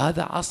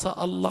 هذا عصى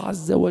الله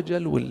عز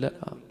وجل ولا لا؟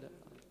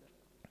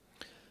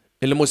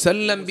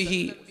 المسلم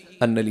به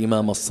أن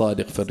الإمام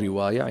الصادق في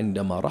الرواية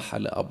عندما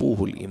رحل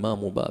أبوه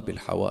الإمام باب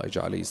الحوائج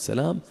عليه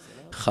السلام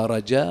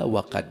خرج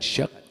وقد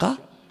شق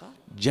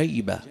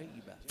جيبه،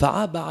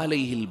 فعاب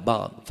عليه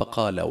البعض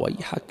فقال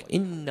ويحك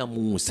إن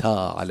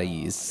موسى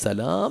عليه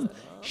السلام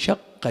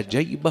شق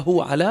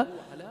جيبه على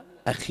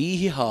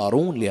أخيه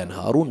هارون، لأن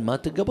هارون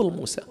مات قبل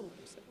موسى،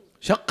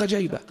 شق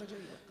جيبه.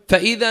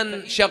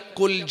 فإذا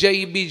شق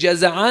الجيب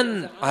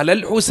جزعا على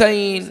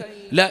الحسين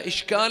لا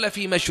إشكال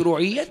في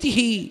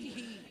مشروعيته.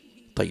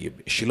 طيب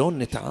شلون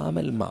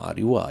نتعامل مع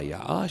رواية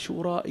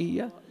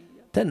عاشورائية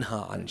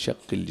تنهى عن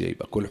شق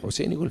الجيب؟ كل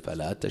حسين يقول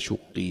فلا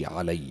تشقي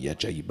علي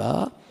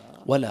جيبا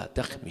ولا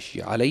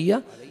تخمشي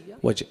علي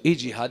وجه.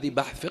 يجي هذه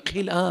بحث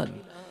فقهي الآن.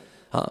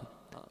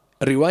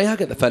 الرواية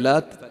هكذا، فلا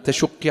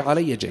تشقي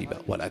علي جيبا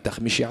ولا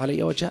تخمشي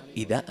علي وجه.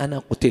 إذا أنا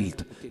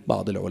قتلت،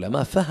 بعض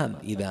العلماء فهم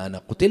إذا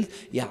أنا قتلت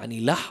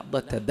يعني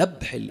لحظة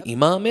ذبح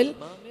الإمام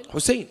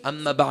الحسين،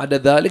 أما بعد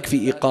ذلك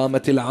في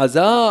إقامة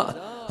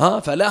العزاء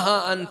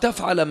فلها أن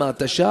تفعل ما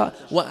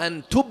تشاء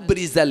وأن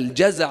تبرز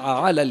الجزع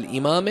على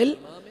الإمام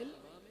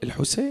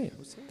الحسين.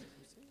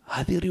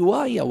 هذه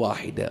رواية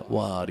واحدة،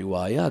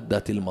 وروايات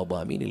ذات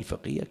المضامين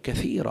الفقهية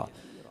كثيرة.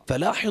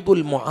 فلاحظوا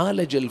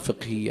المعالجة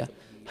الفقهية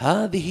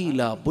هذه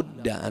لا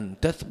بد أن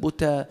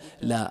تثبت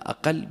لا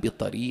أقل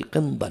بطريق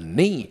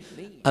ظني،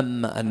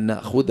 أما أن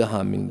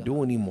نأخذها من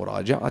دون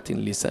مراجعة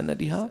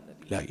لسندها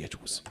لا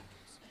يجوز.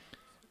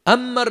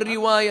 أما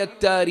الرواية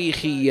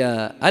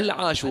التاريخية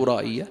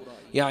العاشورائية،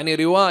 يعني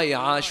رواية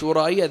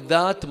عاشورائية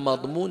ذات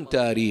مضمون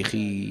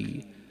تاريخي،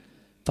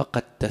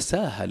 فقد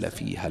تساهل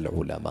فيها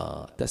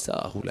العلماء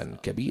تساهلا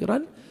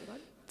كبيرا،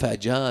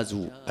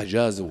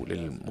 فأجازوا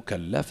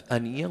للمكلف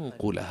أن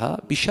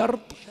ينقلها بشرط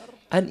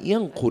أن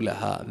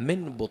ينقلها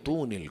من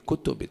بطون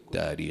الكتب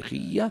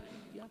التاريخية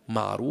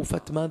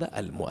معروفة ماذا؟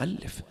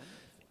 المؤلف.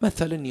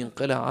 مثلا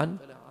ينقلها عن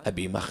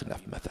أبي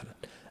مخنف، مثلا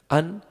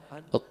عن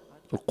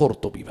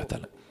القرطبي،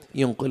 مثلا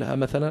ينقلها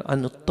مثلا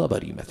عن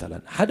الطبري،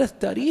 مثلا حدث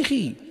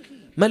تاريخي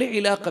ما له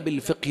علاقة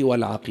بالفقه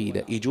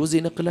والعقيدة، يجوز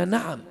نقله؟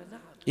 نعم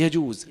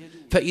يجوز.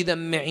 فإذا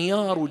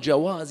معيار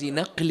جواز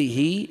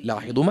نقله،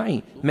 لاحظوا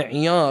معي،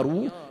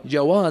 معيار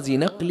جواز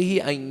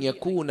نقله أن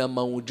يكون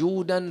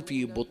موجودا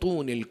في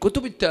بطون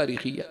الكتب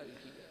التاريخية،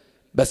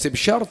 بس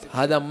بشرط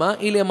هذا ما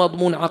إلى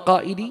مضمون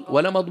عقائدي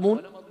ولا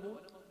مضمون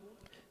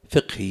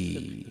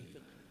فقهي.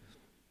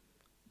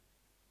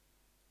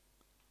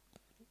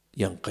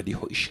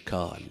 ينقدح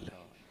إشكال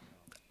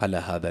على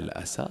هذا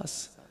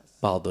الأساس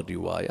بعض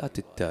الروايات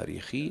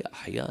التاريخية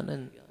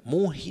أحيانا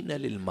موهنة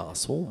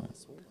للمعصوم.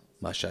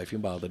 ما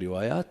شايفين بعض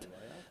الروايات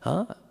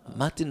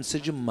ما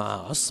تنسجم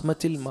مع عصمة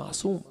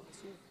المعصوم.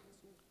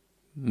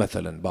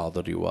 مثلا بعض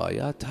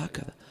الروايات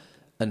هكذا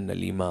أن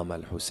الإمام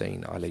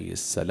الحسين عليه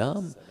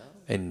السلام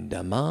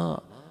عندما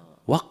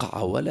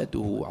وقع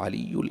ولده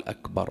علي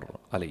الأكبر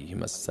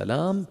عليهما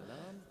السلام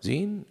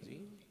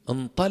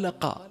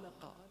انطلق،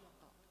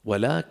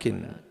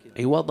 ولكن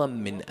عوضا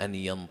من أن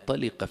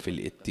ينطلق في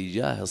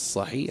الاتجاه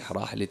الصحيح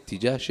راح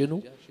الاتجاه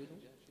شنو؟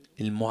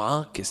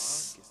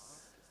 المعاكس.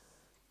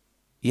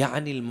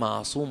 يعني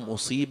المعصوم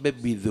أصيب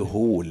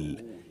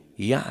بذهول،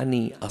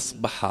 يعني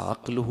أصبح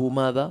عقله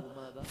ماذا؟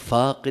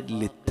 فاقد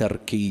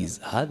للتركيز.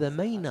 هذا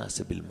ما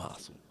يناسب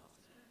المعصوم.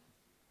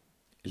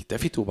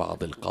 التفتوا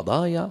بعض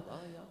القضايا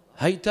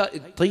هاي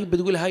طيب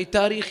بتقول هاي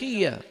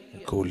تاريخية،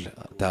 نقول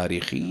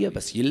تاريخية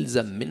بس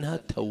يلزم منها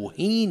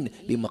توهين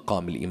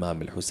لمقام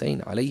الإمام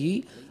الحسين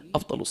عليه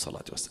أفضل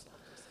الصلاة والسلام.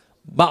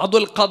 بعض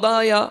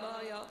القضايا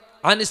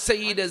عن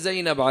السيدة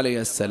زينب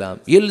عليه السلام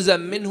يلزم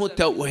منه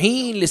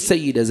توهين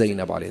للسيدة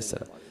زينب عليه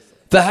السلام.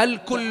 فهل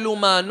كل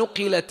ما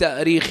نقل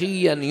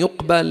تاريخيا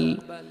يقبل؟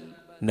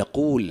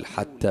 نقول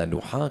حتى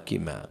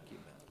نحاكم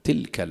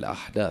تلك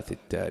الأحداث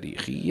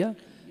التاريخية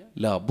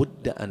لا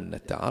بد أن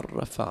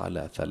نتعرف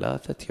على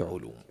 3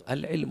 علوم.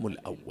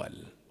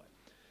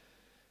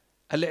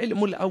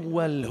 العلم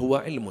الأول هو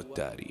علم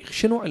التاريخ.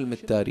 شنو علم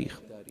التاريخ؟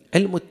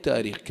 علم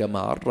التاريخ كما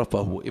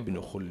عرفه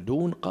ابن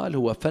خلدون قال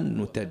هو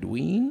فن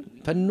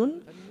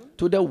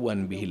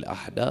تدون به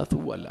الأحداث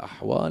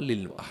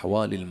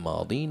والأحوال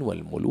الماضين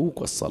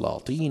والملوك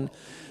والسلاطين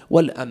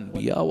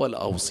والأنبياء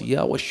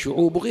والأوصياء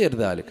والشعوب وغير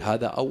ذلك.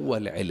 هذا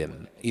أول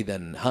علم.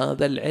 إذن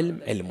هذا العلم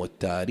علم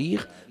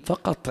التاريخ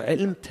فقط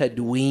علم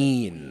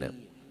تدوين.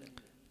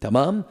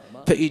 تمام.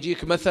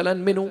 فيجيك مثلا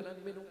منه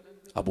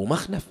أبو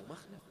مخنف،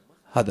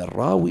 هذا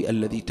الراوي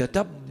الذي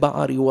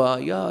تتبع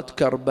روايات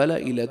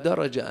كربلاء إلى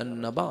درجة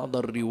أن بعض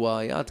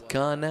الروايات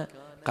كان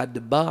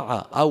قد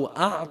باع أو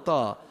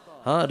أعطى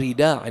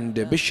رداء عند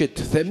بشت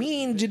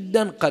ثمين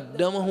جدا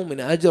قدمه من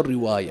أجل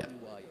رواية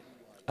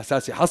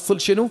أساس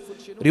يحصل شنو؟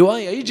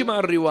 رواية. يجمع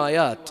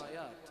الروايات.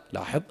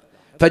 لاحظ،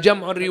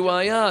 فجمع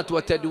الروايات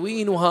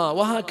وتدوينها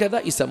وهكذا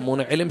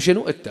يسمون علم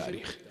شنو؟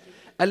 التاريخ.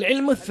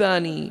 العلم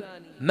الثاني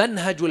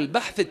منهج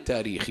البحث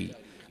التاريخي،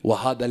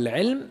 وهذا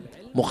العلم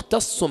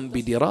مختص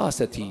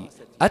بدراسة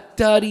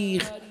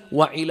التاريخ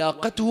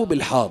وعلاقته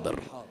بالحاضر،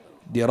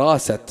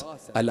 دراسة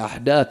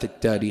الأحداث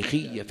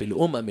التاريخية في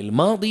الأمم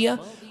الماضية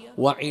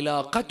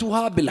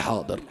وعلاقتها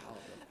بالحاضر.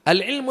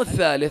 العلم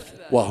الثالث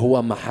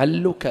وهو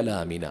محل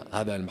كلامنا،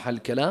 هذا المحل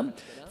كلام،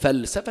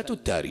 فلسفة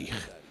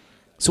التاريخ.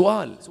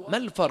 سؤال: ما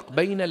الفرق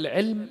بين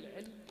العلم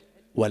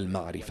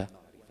والمعرفة؟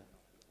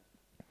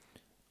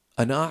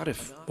 أنا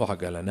أعرف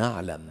وقال أنا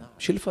أعلم.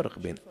 شو الفرق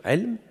بين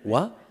علم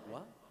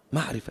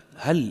ومعرفة؟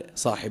 هل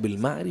صاحب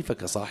المعرفة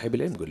كصاحب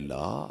العلم؟ قل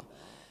لا،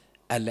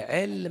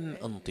 العلم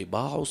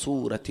انطباع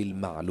صورة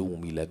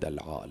المعلوم لدى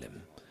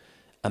العالم،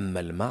 أما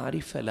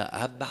المعرفة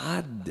لا،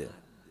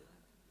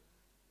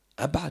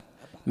 أبعد.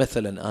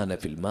 مثلا أنا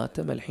في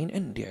الماتم الحين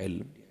عندي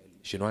علم.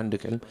 شنو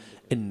عندك علم؟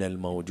 إن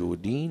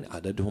الموجودين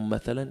عددهم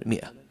مثلا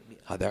 100،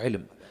 هذا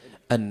علم.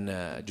 أن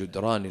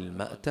جدران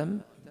المأتم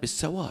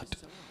بالسواد،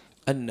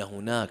 أن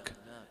هناك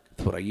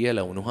ثريا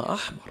لونها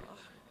أحمر،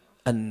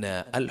 أن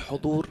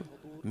الحضور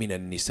من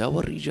النساء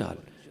والرجال،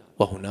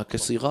 وهناك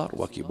صغار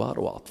وكبار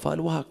وأطفال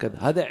وهكذا.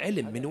 هذا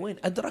علم. من وين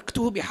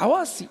أدركته؟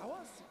 بحواسي.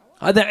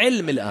 هذا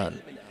علم الآن،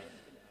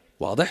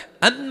 واضح؟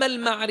 أما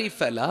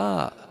المعرفة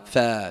لا.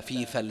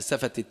 ففي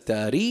فلسفة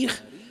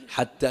التاريخ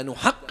حتى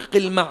نحقق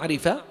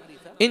المعرفة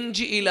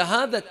نجي إلى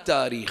هذا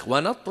التاريخ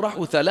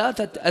ونطرح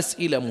 3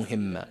 أسئلة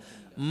مهمة: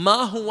 ما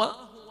هو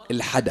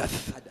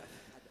الحدث؟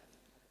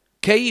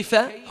 كيف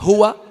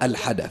هو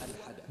الحدث؟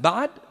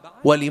 بعد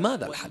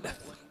ولماذا الحدث؟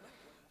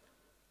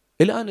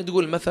 الآن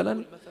تقول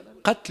مثلا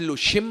قتل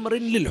شمر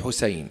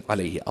للحسين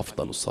عليه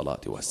أفضل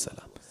الصلاة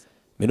والسلام،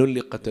 من اللي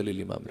قتل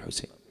الإمام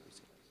الحسين؟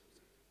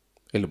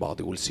 البعض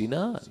يقول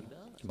سنان،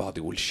 البعض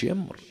يقول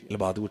شمر،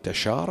 البعض يقول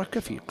تشارك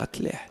في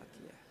قتله.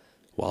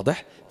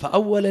 واضح؟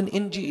 فأولا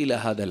نجي إلى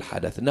هذا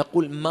الحدث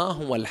نقول ما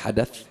هو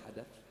الحدث.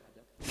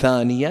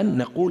 ثانيا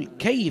نقول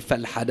كيف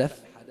الحدث،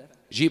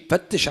 جيب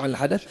فتش عن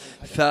الحدث.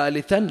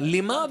 ثالثا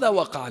لماذا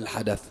وقع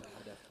الحدث.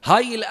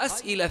 هاي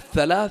الأسئلة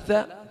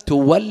ال3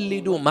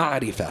 تولد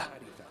معرفة،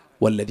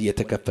 والذي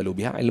يتكفل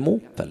بها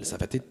علم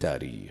فلسفة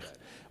التاريخ.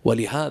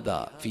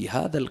 ولهذا في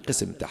هذا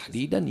القسم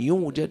تحديدا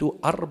يوجد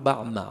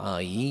 4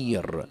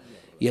 معايير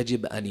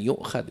يجب أن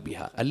يؤخذ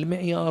بها.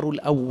 المعيار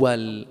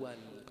الأول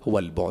هو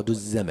البعد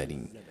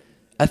الزمني،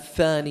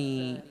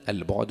 الثاني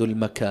البعد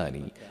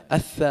المكاني،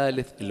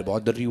 الثالث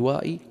البعد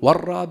الروائي،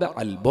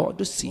 والرابع البعد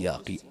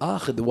السياقي.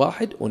 آخذ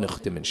واحد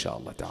ونختم إن شاء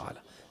الله تعالى.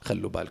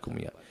 خلوا بالكم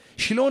يعني.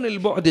 شلون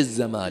البعد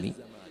الزماني؟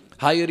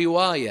 هاي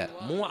رواية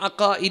مو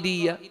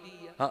عقائدية،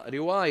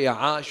 رواية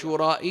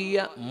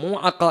عاشورائية مو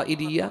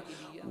عقائدية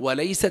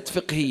وليست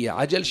فقهية،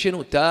 عجل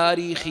شنو؟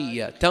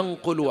 تاريخية،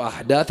 تنقل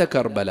أحداث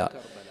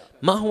كربلاء.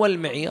 ما هو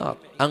المعيار؟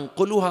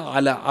 أنقلها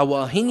على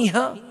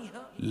عواهنها؟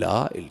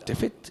 لا،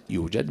 التفت،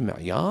 يوجد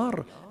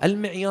معيار.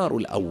 المعيار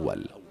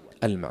الأول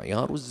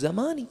المعيار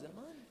الزماني.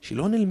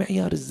 شلون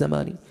المعيار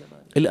الزماني؟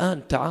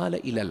 الآن تعال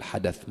إلى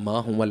الحدث. ما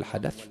هو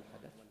الحدث؟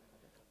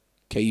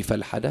 كيف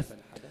الحدث؟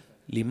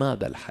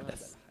 لماذا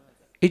الحدث؟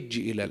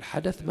 اجي إلى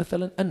الحدث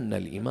مثلا أن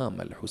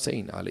الإمام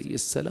الحسين عليه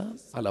السلام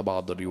على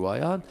بعض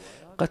الروايات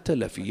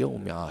قتل في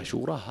يوم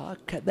عاشوراء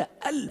هكذا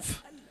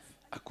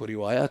أكو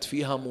روايات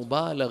فيها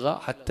مبالغة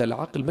حتى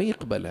العقل ما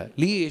يقبلها.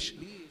 ليش؟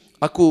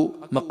 أكو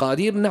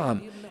مقادير، نعم،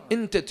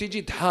 أنت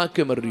تجي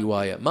تحاكم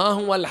الرواية، ما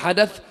هو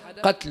الحدث؟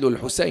 قتل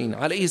الحسين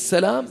عليه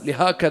السلام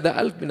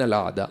لهكذا ألف من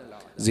الأعداء،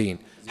 زين،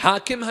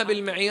 حاكمها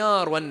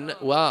بالمعيار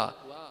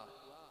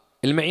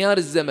والمعيار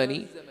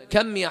الزمني.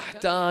 كم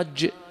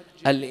يحتاج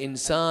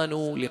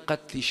الإنسان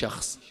لقتل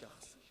شخص؟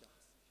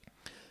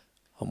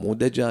 مو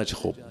دجاج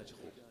خب،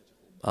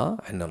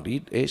 احنا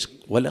نريد ايش؟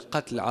 ولا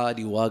قتل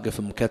عادي واقف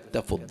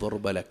مكتف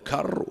والضربة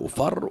لكر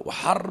وفر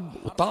وحرب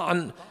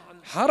وطعن،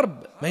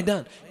 حرب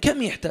ميدان.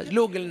 كم يحتاج؟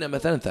 لو قلنا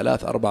مثلا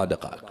 3-4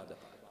 دقائق.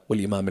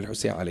 والإمام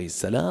الحسين عليه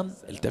السلام،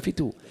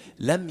 التفتوا،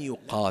 لم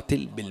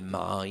يقاتل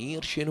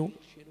بالمعايير شنو؟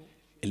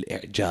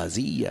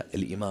 الإعجازية.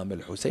 الإمام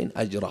الحسين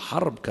أجرى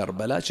حرب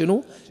كربلاء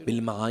شنو؟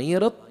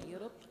 بالمعايير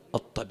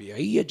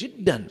الطبيعية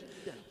جدا.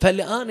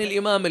 فالآن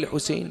الإمام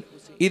الحسين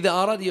إذا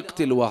أراد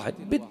يقتل واحد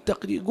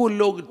بالتقدير يقول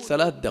له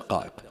 3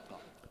 دقائق،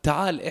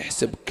 تعال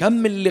احسب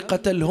كم اللي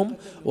قتلهم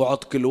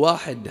وعط كل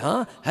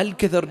واحد هل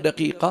كثر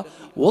دقيقة،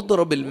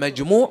 واضرب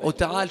المجموع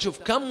وتعال شوف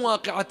كم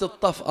واقعة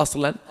الطف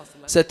أصلا.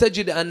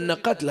 ستجد أن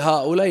قتل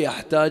هؤلاء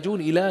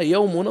يحتاجون إلى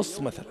يوم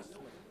ونصف مثلا،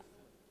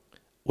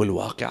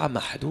 والواقعة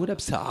محدودة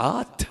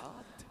بساعات.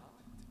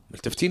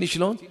 ملتفتين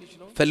شلون؟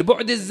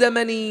 فالبعد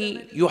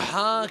الزمني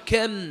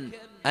يحاكم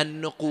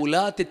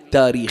النقولات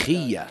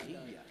التاريخية.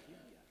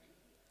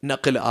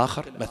 نقل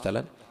آخر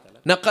مثلا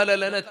نقل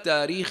لنا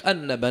التاريخ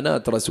أن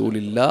بنات رسول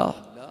الله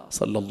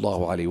صلى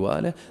الله عليه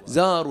وآله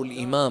زاروا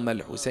الإمام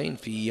الحسين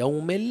في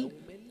يوم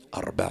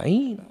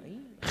 40،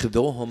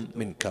 خذوهم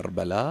من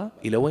كربلاء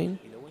إلى وين؟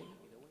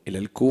 إلى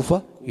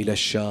الكوفة، إلى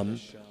الشام،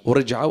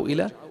 ورجعوا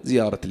إلى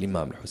زيارة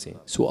الإمام الحسين.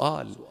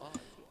 سؤال: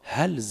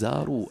 هل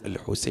زاروا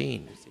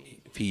الحسين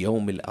في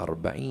يوم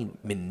 40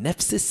 من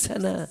نفس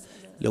السنة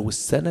لو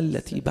السنة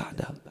التي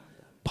بعدها؟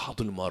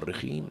 بعض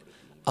المؤرخين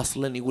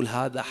أصلا يقول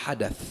هذا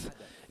حدث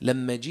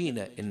لما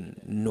جينا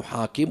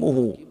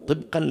نحاكمه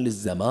طبقا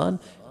للزمان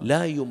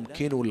لا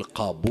يمكن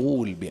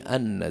القبول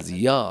بأن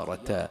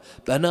زيارة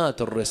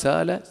بنات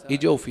الرسالة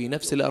إجوا في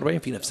نفس 40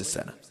 في نفس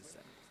السنة.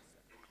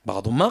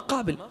 بعضهم ما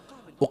قابل،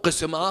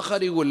 وقسم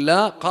آخر يقول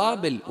لا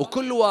قابل.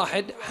 وكل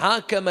واحد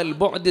حاكم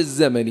البعد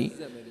الزمني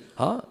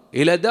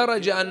إلى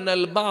درجة أن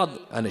البعض،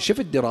 أنا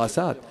شفت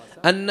دراسات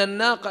أن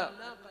الناقة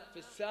في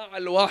الساعة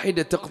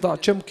الواحدة تقطع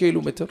كم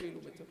كيلومتر؟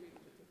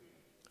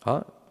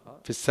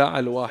 في الساعة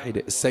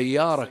الواحدة.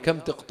 السيارة كم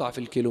تقطع في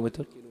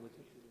الكيلومتر؟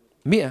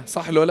 100،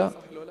 صح لو لا؟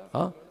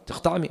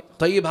 تقطع 100.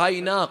 طيب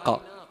هاي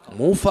ناقة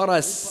مو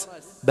فرس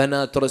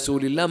بنات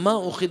رسول الله،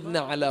 ما أخذنا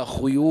على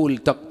خيول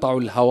تقطع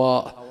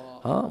الهواء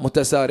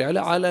متسارعة،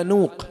 لا، على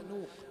نوق،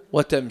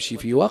 وتمشي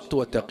في وقت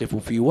وتقف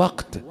في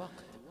وقت.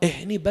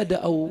 إهني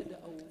بدأوا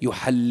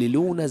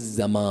يحللون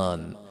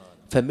الزمان،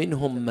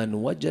 فمنهم من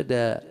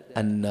وجد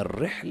أن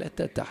الرحلة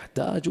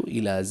تحتاج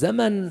إلى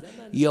زمن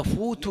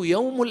يفوت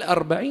يوم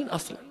 40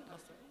 أصلا.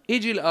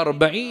 يجي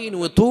 40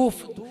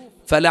 ويطوف،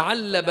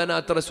 فلعل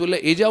بنات رسول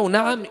الله إجوا،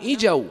 نعم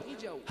إجوا،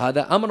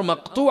 هذا أمر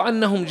مقطوع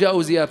أنهم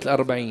جاءوا زيارة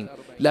 40،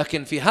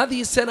 لكن في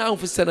هذه السنة أو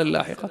في السنة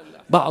اللاحقة.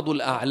 بعض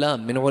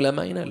الأعلام من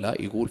علمائنا لا،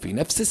 يقول في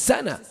نفس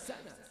السنة،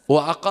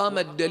 وأقام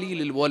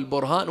الدليل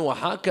والبرهان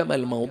وحاكم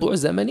الموضوع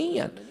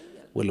زمنيا.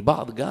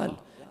 والبعض قال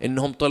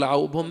إنهم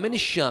طلعوا بهم من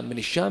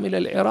الشام إلى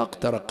العراق،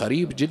 ترى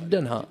قريب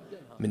جدا،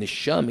 من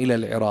الشام إلى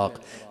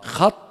العراق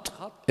خط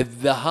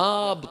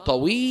الذهاب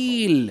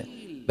طويل،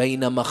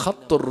 بينما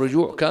خط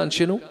الرجوع كان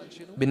شنو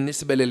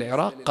بالنسبة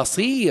للعراق؟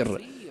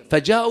 قصير.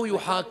 فجاءوا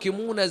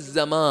يحاكمون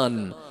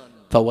الزمان،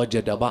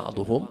 فوجد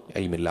بعضهم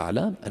أي من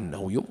الأعلام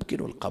أنه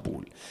يمكن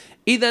القبول.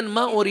 إذن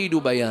ما أريد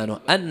بيانه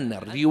أن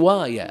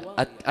الرواية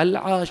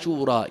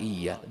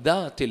العاشورائية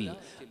ذات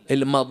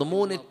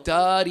المضمون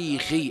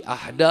التاريخي،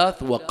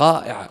 أحداث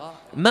وقائع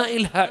ما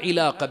إلها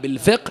علاقة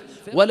بالفقه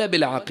ولا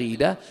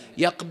بالعقيدة،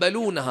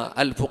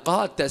 يقبلونها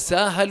الفقهاء،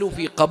 تساهلوا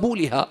في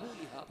قبولها،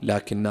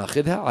 لكن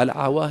ناخذها على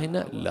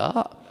عواهنا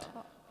لا،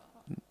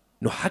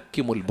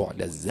 نحكم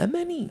البعد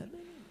الزمني.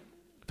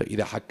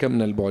 فإذا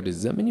حكمنا البعد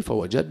الزمني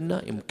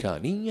فوجدنا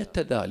إمكانية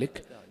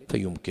ذلك،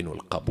 فيمكن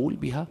القبول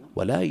بها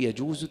ولا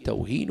يجوز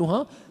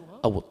توهينها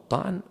أو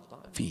الطعن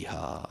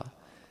فيها.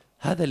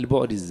 هذا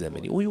البعد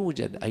الزمني.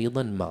 ويوجد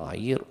أيضا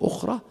معايير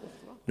أخرى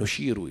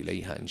نشير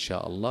إليها إن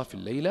شاء الله في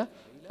الليلة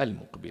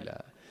المقبلة.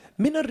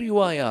 من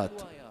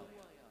الروايات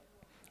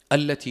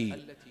التي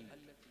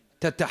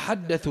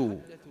تتحدث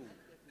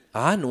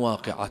عن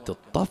واقعة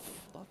الطف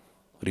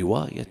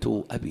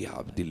رواية أبي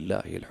عبد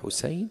الله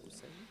الحسين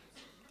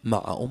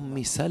مع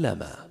أم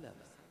سلمة.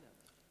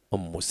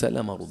 أم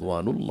سلمة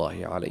رضوان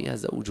الله عليها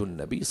زوج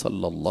النبي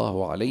صلى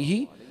الله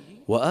عليه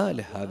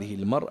وآله. هذه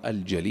المرأة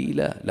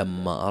الجليلة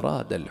لما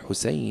أراد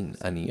الحسين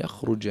أن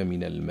يخرج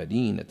من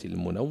المدينة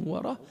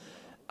المنورة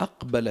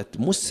أقبلت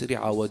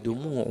مسرعة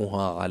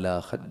ودموعها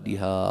على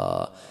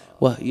خدها،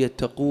 وهي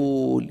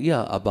تقول: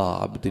 يا أبا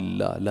عبد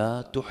الله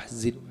لا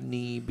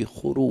تحزني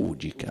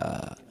بخروجك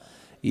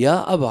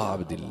يا أبا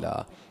عبد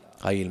الله.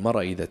 هاي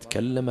المرأة إذا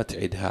تكلمت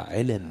عندها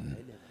علم،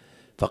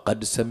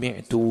 فقد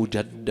سمعت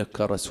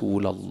جدك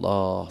رسول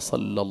الله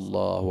صلى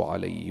الله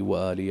عليه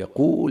وآله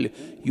يقول: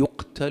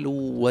 يقتل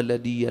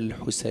ولدي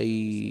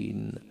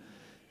الحسين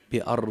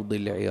بأرض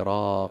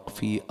العراق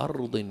في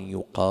أرض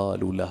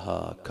يقال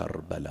لها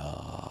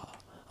كربلاء.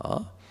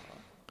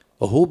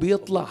 وهو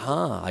بيطلع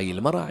هاي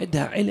المرأة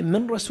عندها علم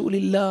من رسول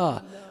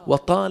الله،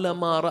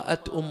 وطالما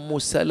رأت أم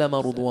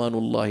سلمة رضوان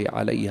الله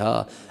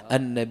عليها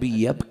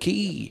النبي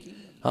يبكي،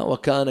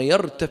 وكان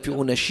يرتفع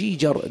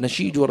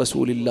نشيج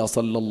رسول الله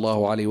صلى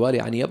الله عليه وآله،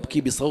 يعني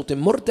يبكي بصوت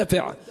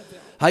مرتفع.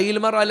 هاي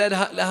المرأة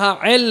لها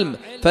علم،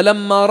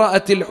 فلما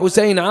رأت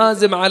الحسين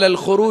عازم على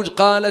الخروج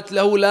قالت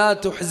له: لا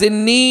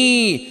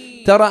تحزني،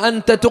 ترى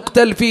أنت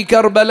تقتل في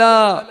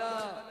كربلاء.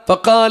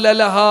 فقال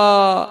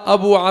لها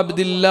أبو عبد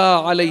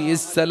الله عليه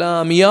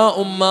السلام: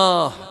 يا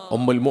أماه،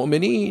 أم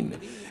المؤمنين،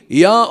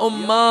 يا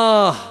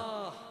أماه،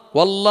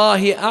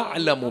 والله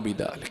أعلم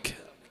بذلك.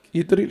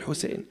 يدري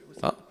الحسين،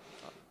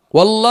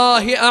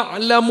 والله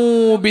أعلم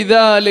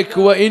بذلك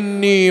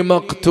وإني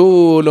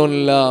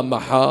مقتول لا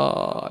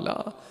محالة.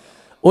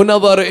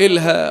 ونظر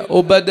إلها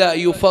وبدأ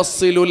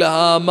يفصل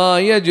لها ما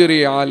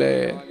يجري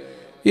عليه.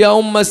 يا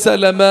أم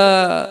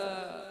سلمة،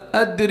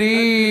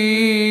 أدري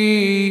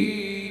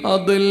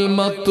أضل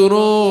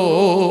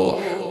مطروح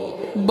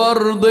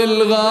برض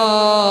الغاضرية،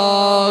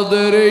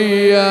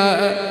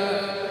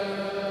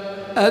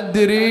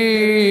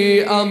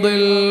 أدري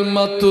أضل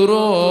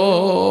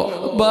مطروح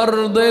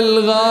برض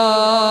الغاضرية،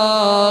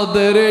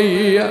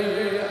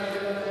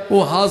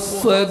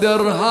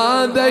 وهالصدر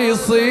هذا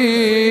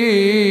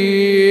يصير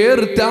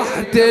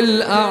تحت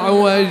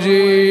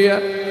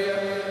الأعوجية،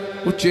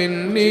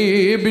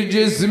 وكني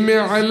بجسمي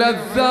على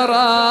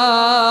الثرى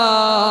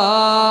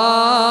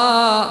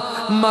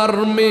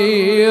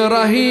مرمي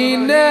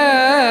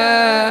رهينة،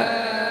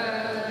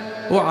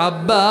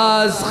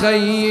 وعباس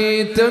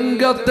خيي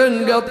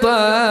تنقطع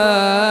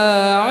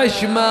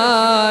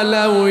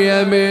شماله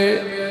ويمين،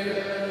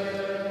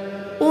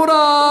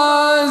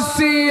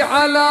 وراسي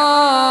على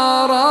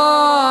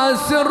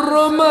راس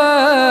الرماح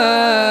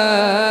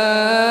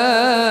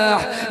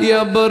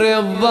يبري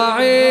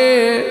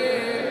الضعيف،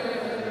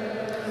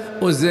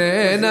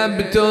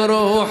 وزينب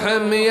تروح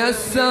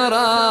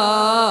ميسرة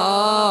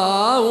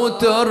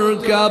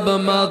وتركب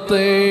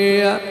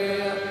مطية.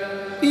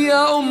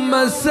 يا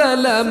أم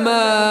سلمة،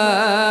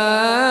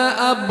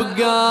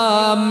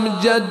 أبقى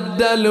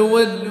مجدل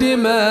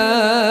والدماء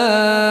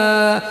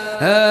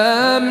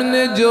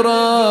من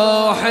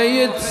جروح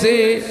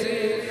يتسي،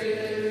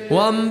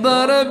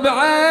 وانظر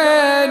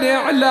بعيني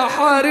على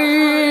حريمي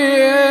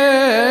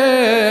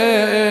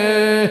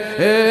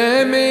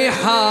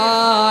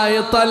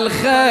حايط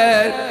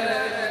الخيل،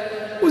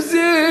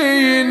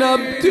 وزينب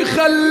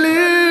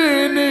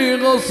تخليني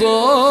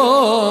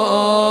غصب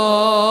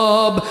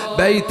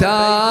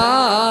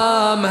بيتامها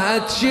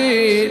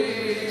تشيل،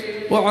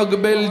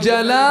 وعقب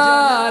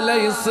الجلالة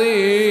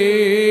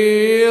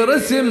يصير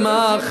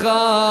اسمها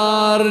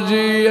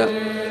خارجية.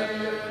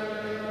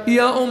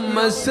 يا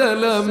أم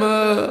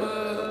سلمة،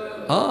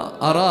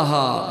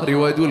 أراها،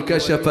 رواية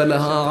الكشف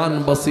لها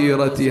عن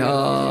بصيرتها،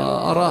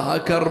 أراها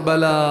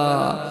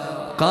كربلاء.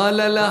 قال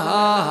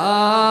لها: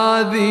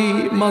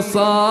 هذه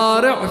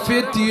مصارع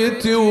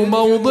فتيتي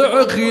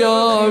وموضع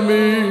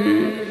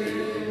خيامي،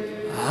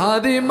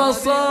 هذه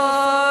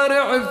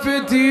مصارع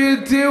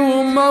فتيتي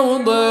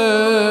وموضع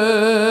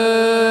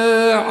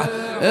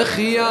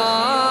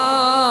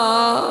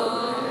خيام،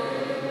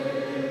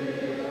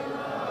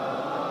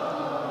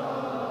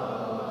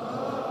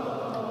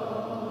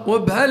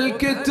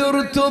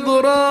 وبهالكتر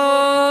تضرب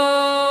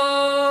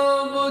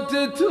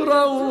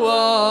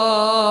وتتروع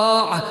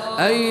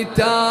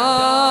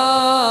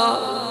أيتام،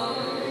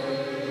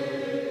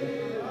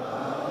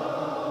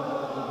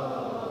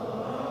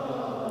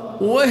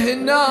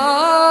 وهنا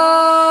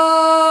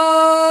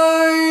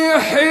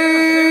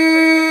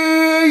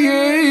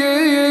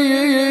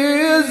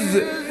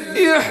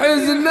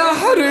يحز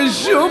نحر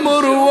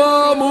الشمر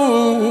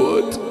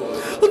واموت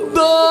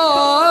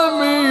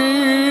ضامي،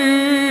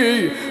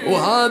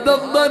 وهذا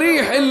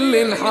الضريح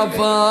اللي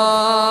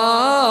انحفر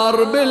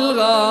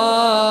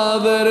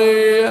بالغاضرية،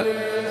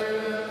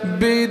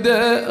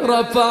 بيده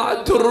رفع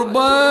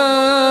تربة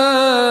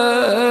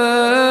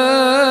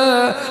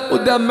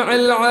ودمع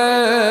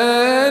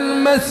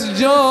العين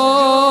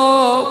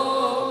مسجوب،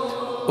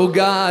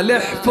 وقال: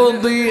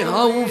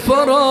 احفظيها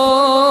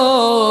وفرض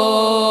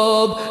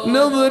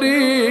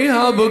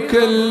نظريها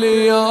بكل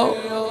يوم،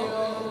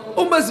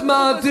 وبس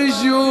ما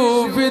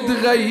تشوف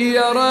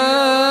تغيرت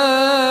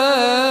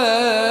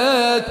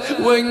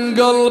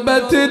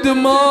وانقلبت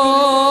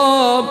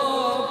دموع،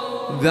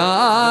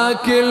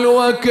 ذاك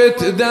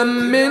الوقت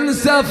دم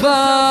سفاك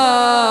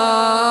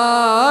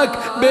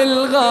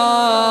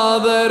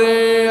بالغاضرية.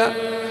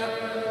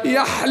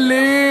 يا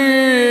حليلة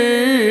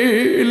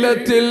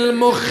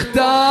المختار،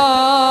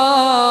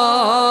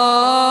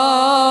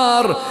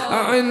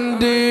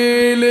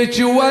 عندي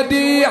لك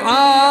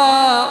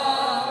وديعة،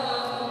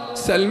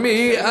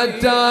 سلمي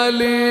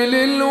أتالي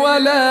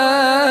للولد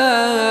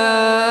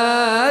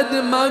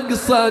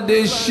مقصد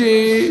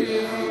الشي،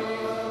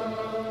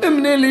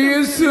 من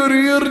اليسر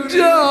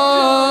يرجع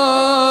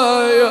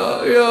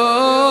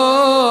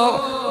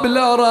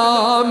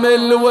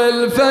بالأرامل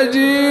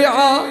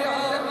والفجيعة،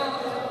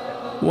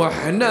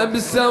 واحنا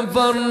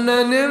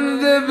بسفرنا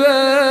ننذبح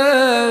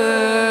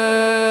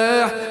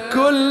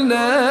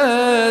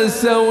كلنا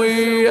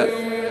سوية.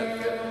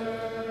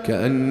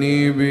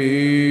 كأني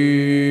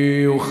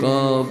بي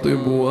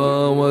يخاطب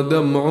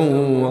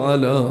ودمعه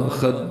على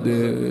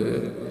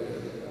خده،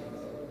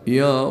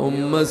 يا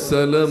أم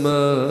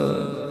سلمة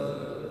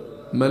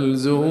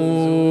ملزوم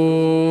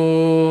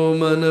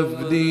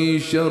نفدي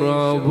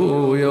شرع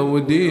أبويا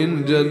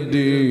ودين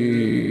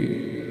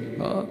جدي،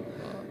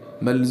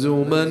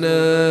 ملزوم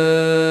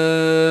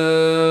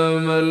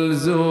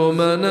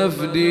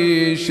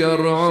نفدي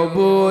شرع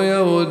أبويا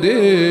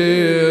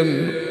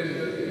ودين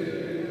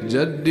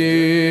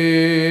جدي،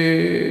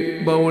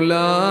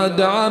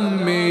 بأولاد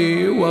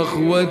عمي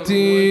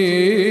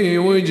واخوتي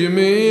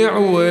وجميع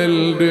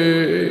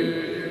ولدي،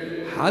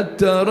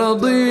 حتى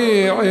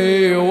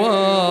رضيعي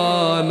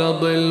وانا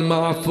ظل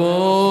معفور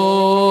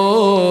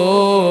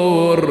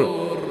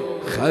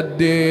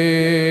خدي،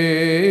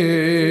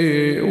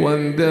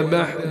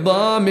 وانذبح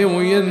ضامي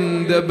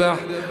وينذبح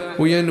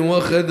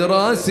وينوخذ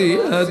راسي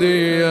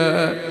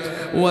هدية،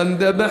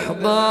 وانذبح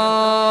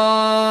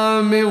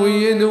ضامي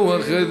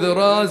وينوخذ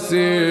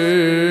راسي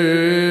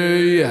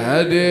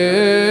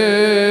هدي.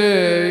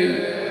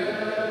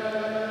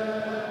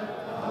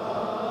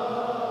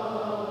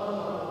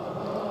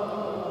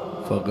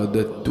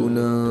 فغدت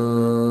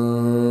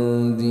تنادي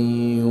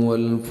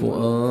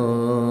والفؤاد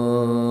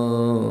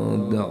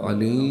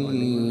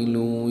عليل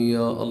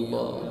يا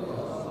الله.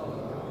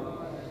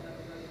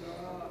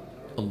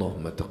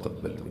 اللهم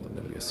تقبل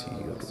منا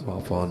اليسير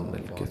واعف عنا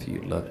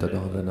الكثير، لا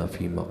تدع لنا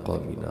في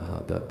مقامنا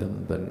هذا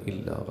ذنبا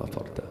إلا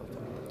غفرته،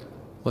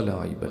 ولا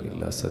عيبا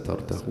إلا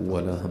سترته،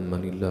 ولا هما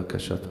إلا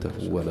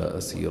كشفته، ولا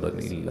أسيرا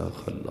إلا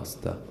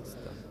خلصته،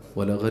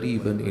 ولا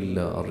غريبا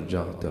إلا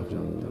أرجعته،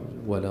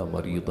 ولا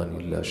مريضا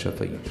إلا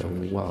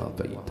شفيته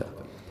وعافيته،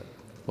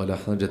 ولا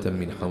حاجة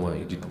من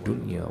حوائج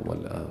الدنيا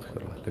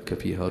والآخرة لك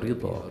فيها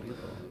رضا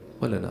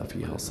ولنا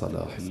فيها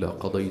صلاح إلا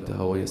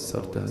قضيتها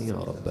ويسرتها يا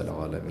رب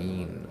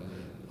العالمين.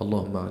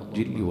 اللهم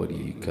عجل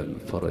لوليك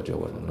الفرج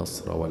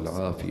والنصر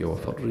والعافية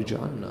وفرج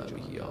عنا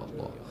به يا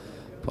الله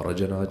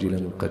فرجا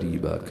عاجلا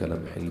قريبا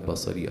كلمح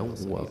البصر أو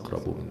هو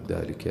أقرب من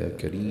ذلك يا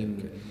كريم.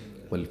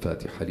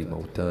 والفاتحة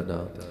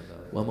لموتانا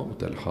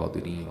وموتى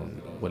الحاضرين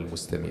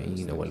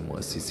والمستمعين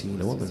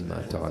والمؤسسين ومن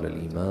مات على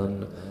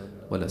الإيمان،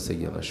 ولا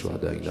سيما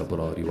الشهداء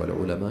الأبرار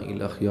والعلماء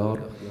الأخيار.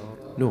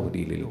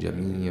 نهدي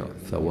للجميع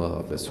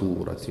ثواب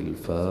سورة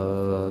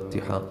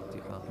الفاتحة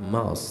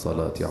مع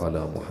الصلاة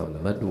على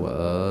محمد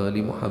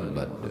وآل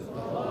محمد.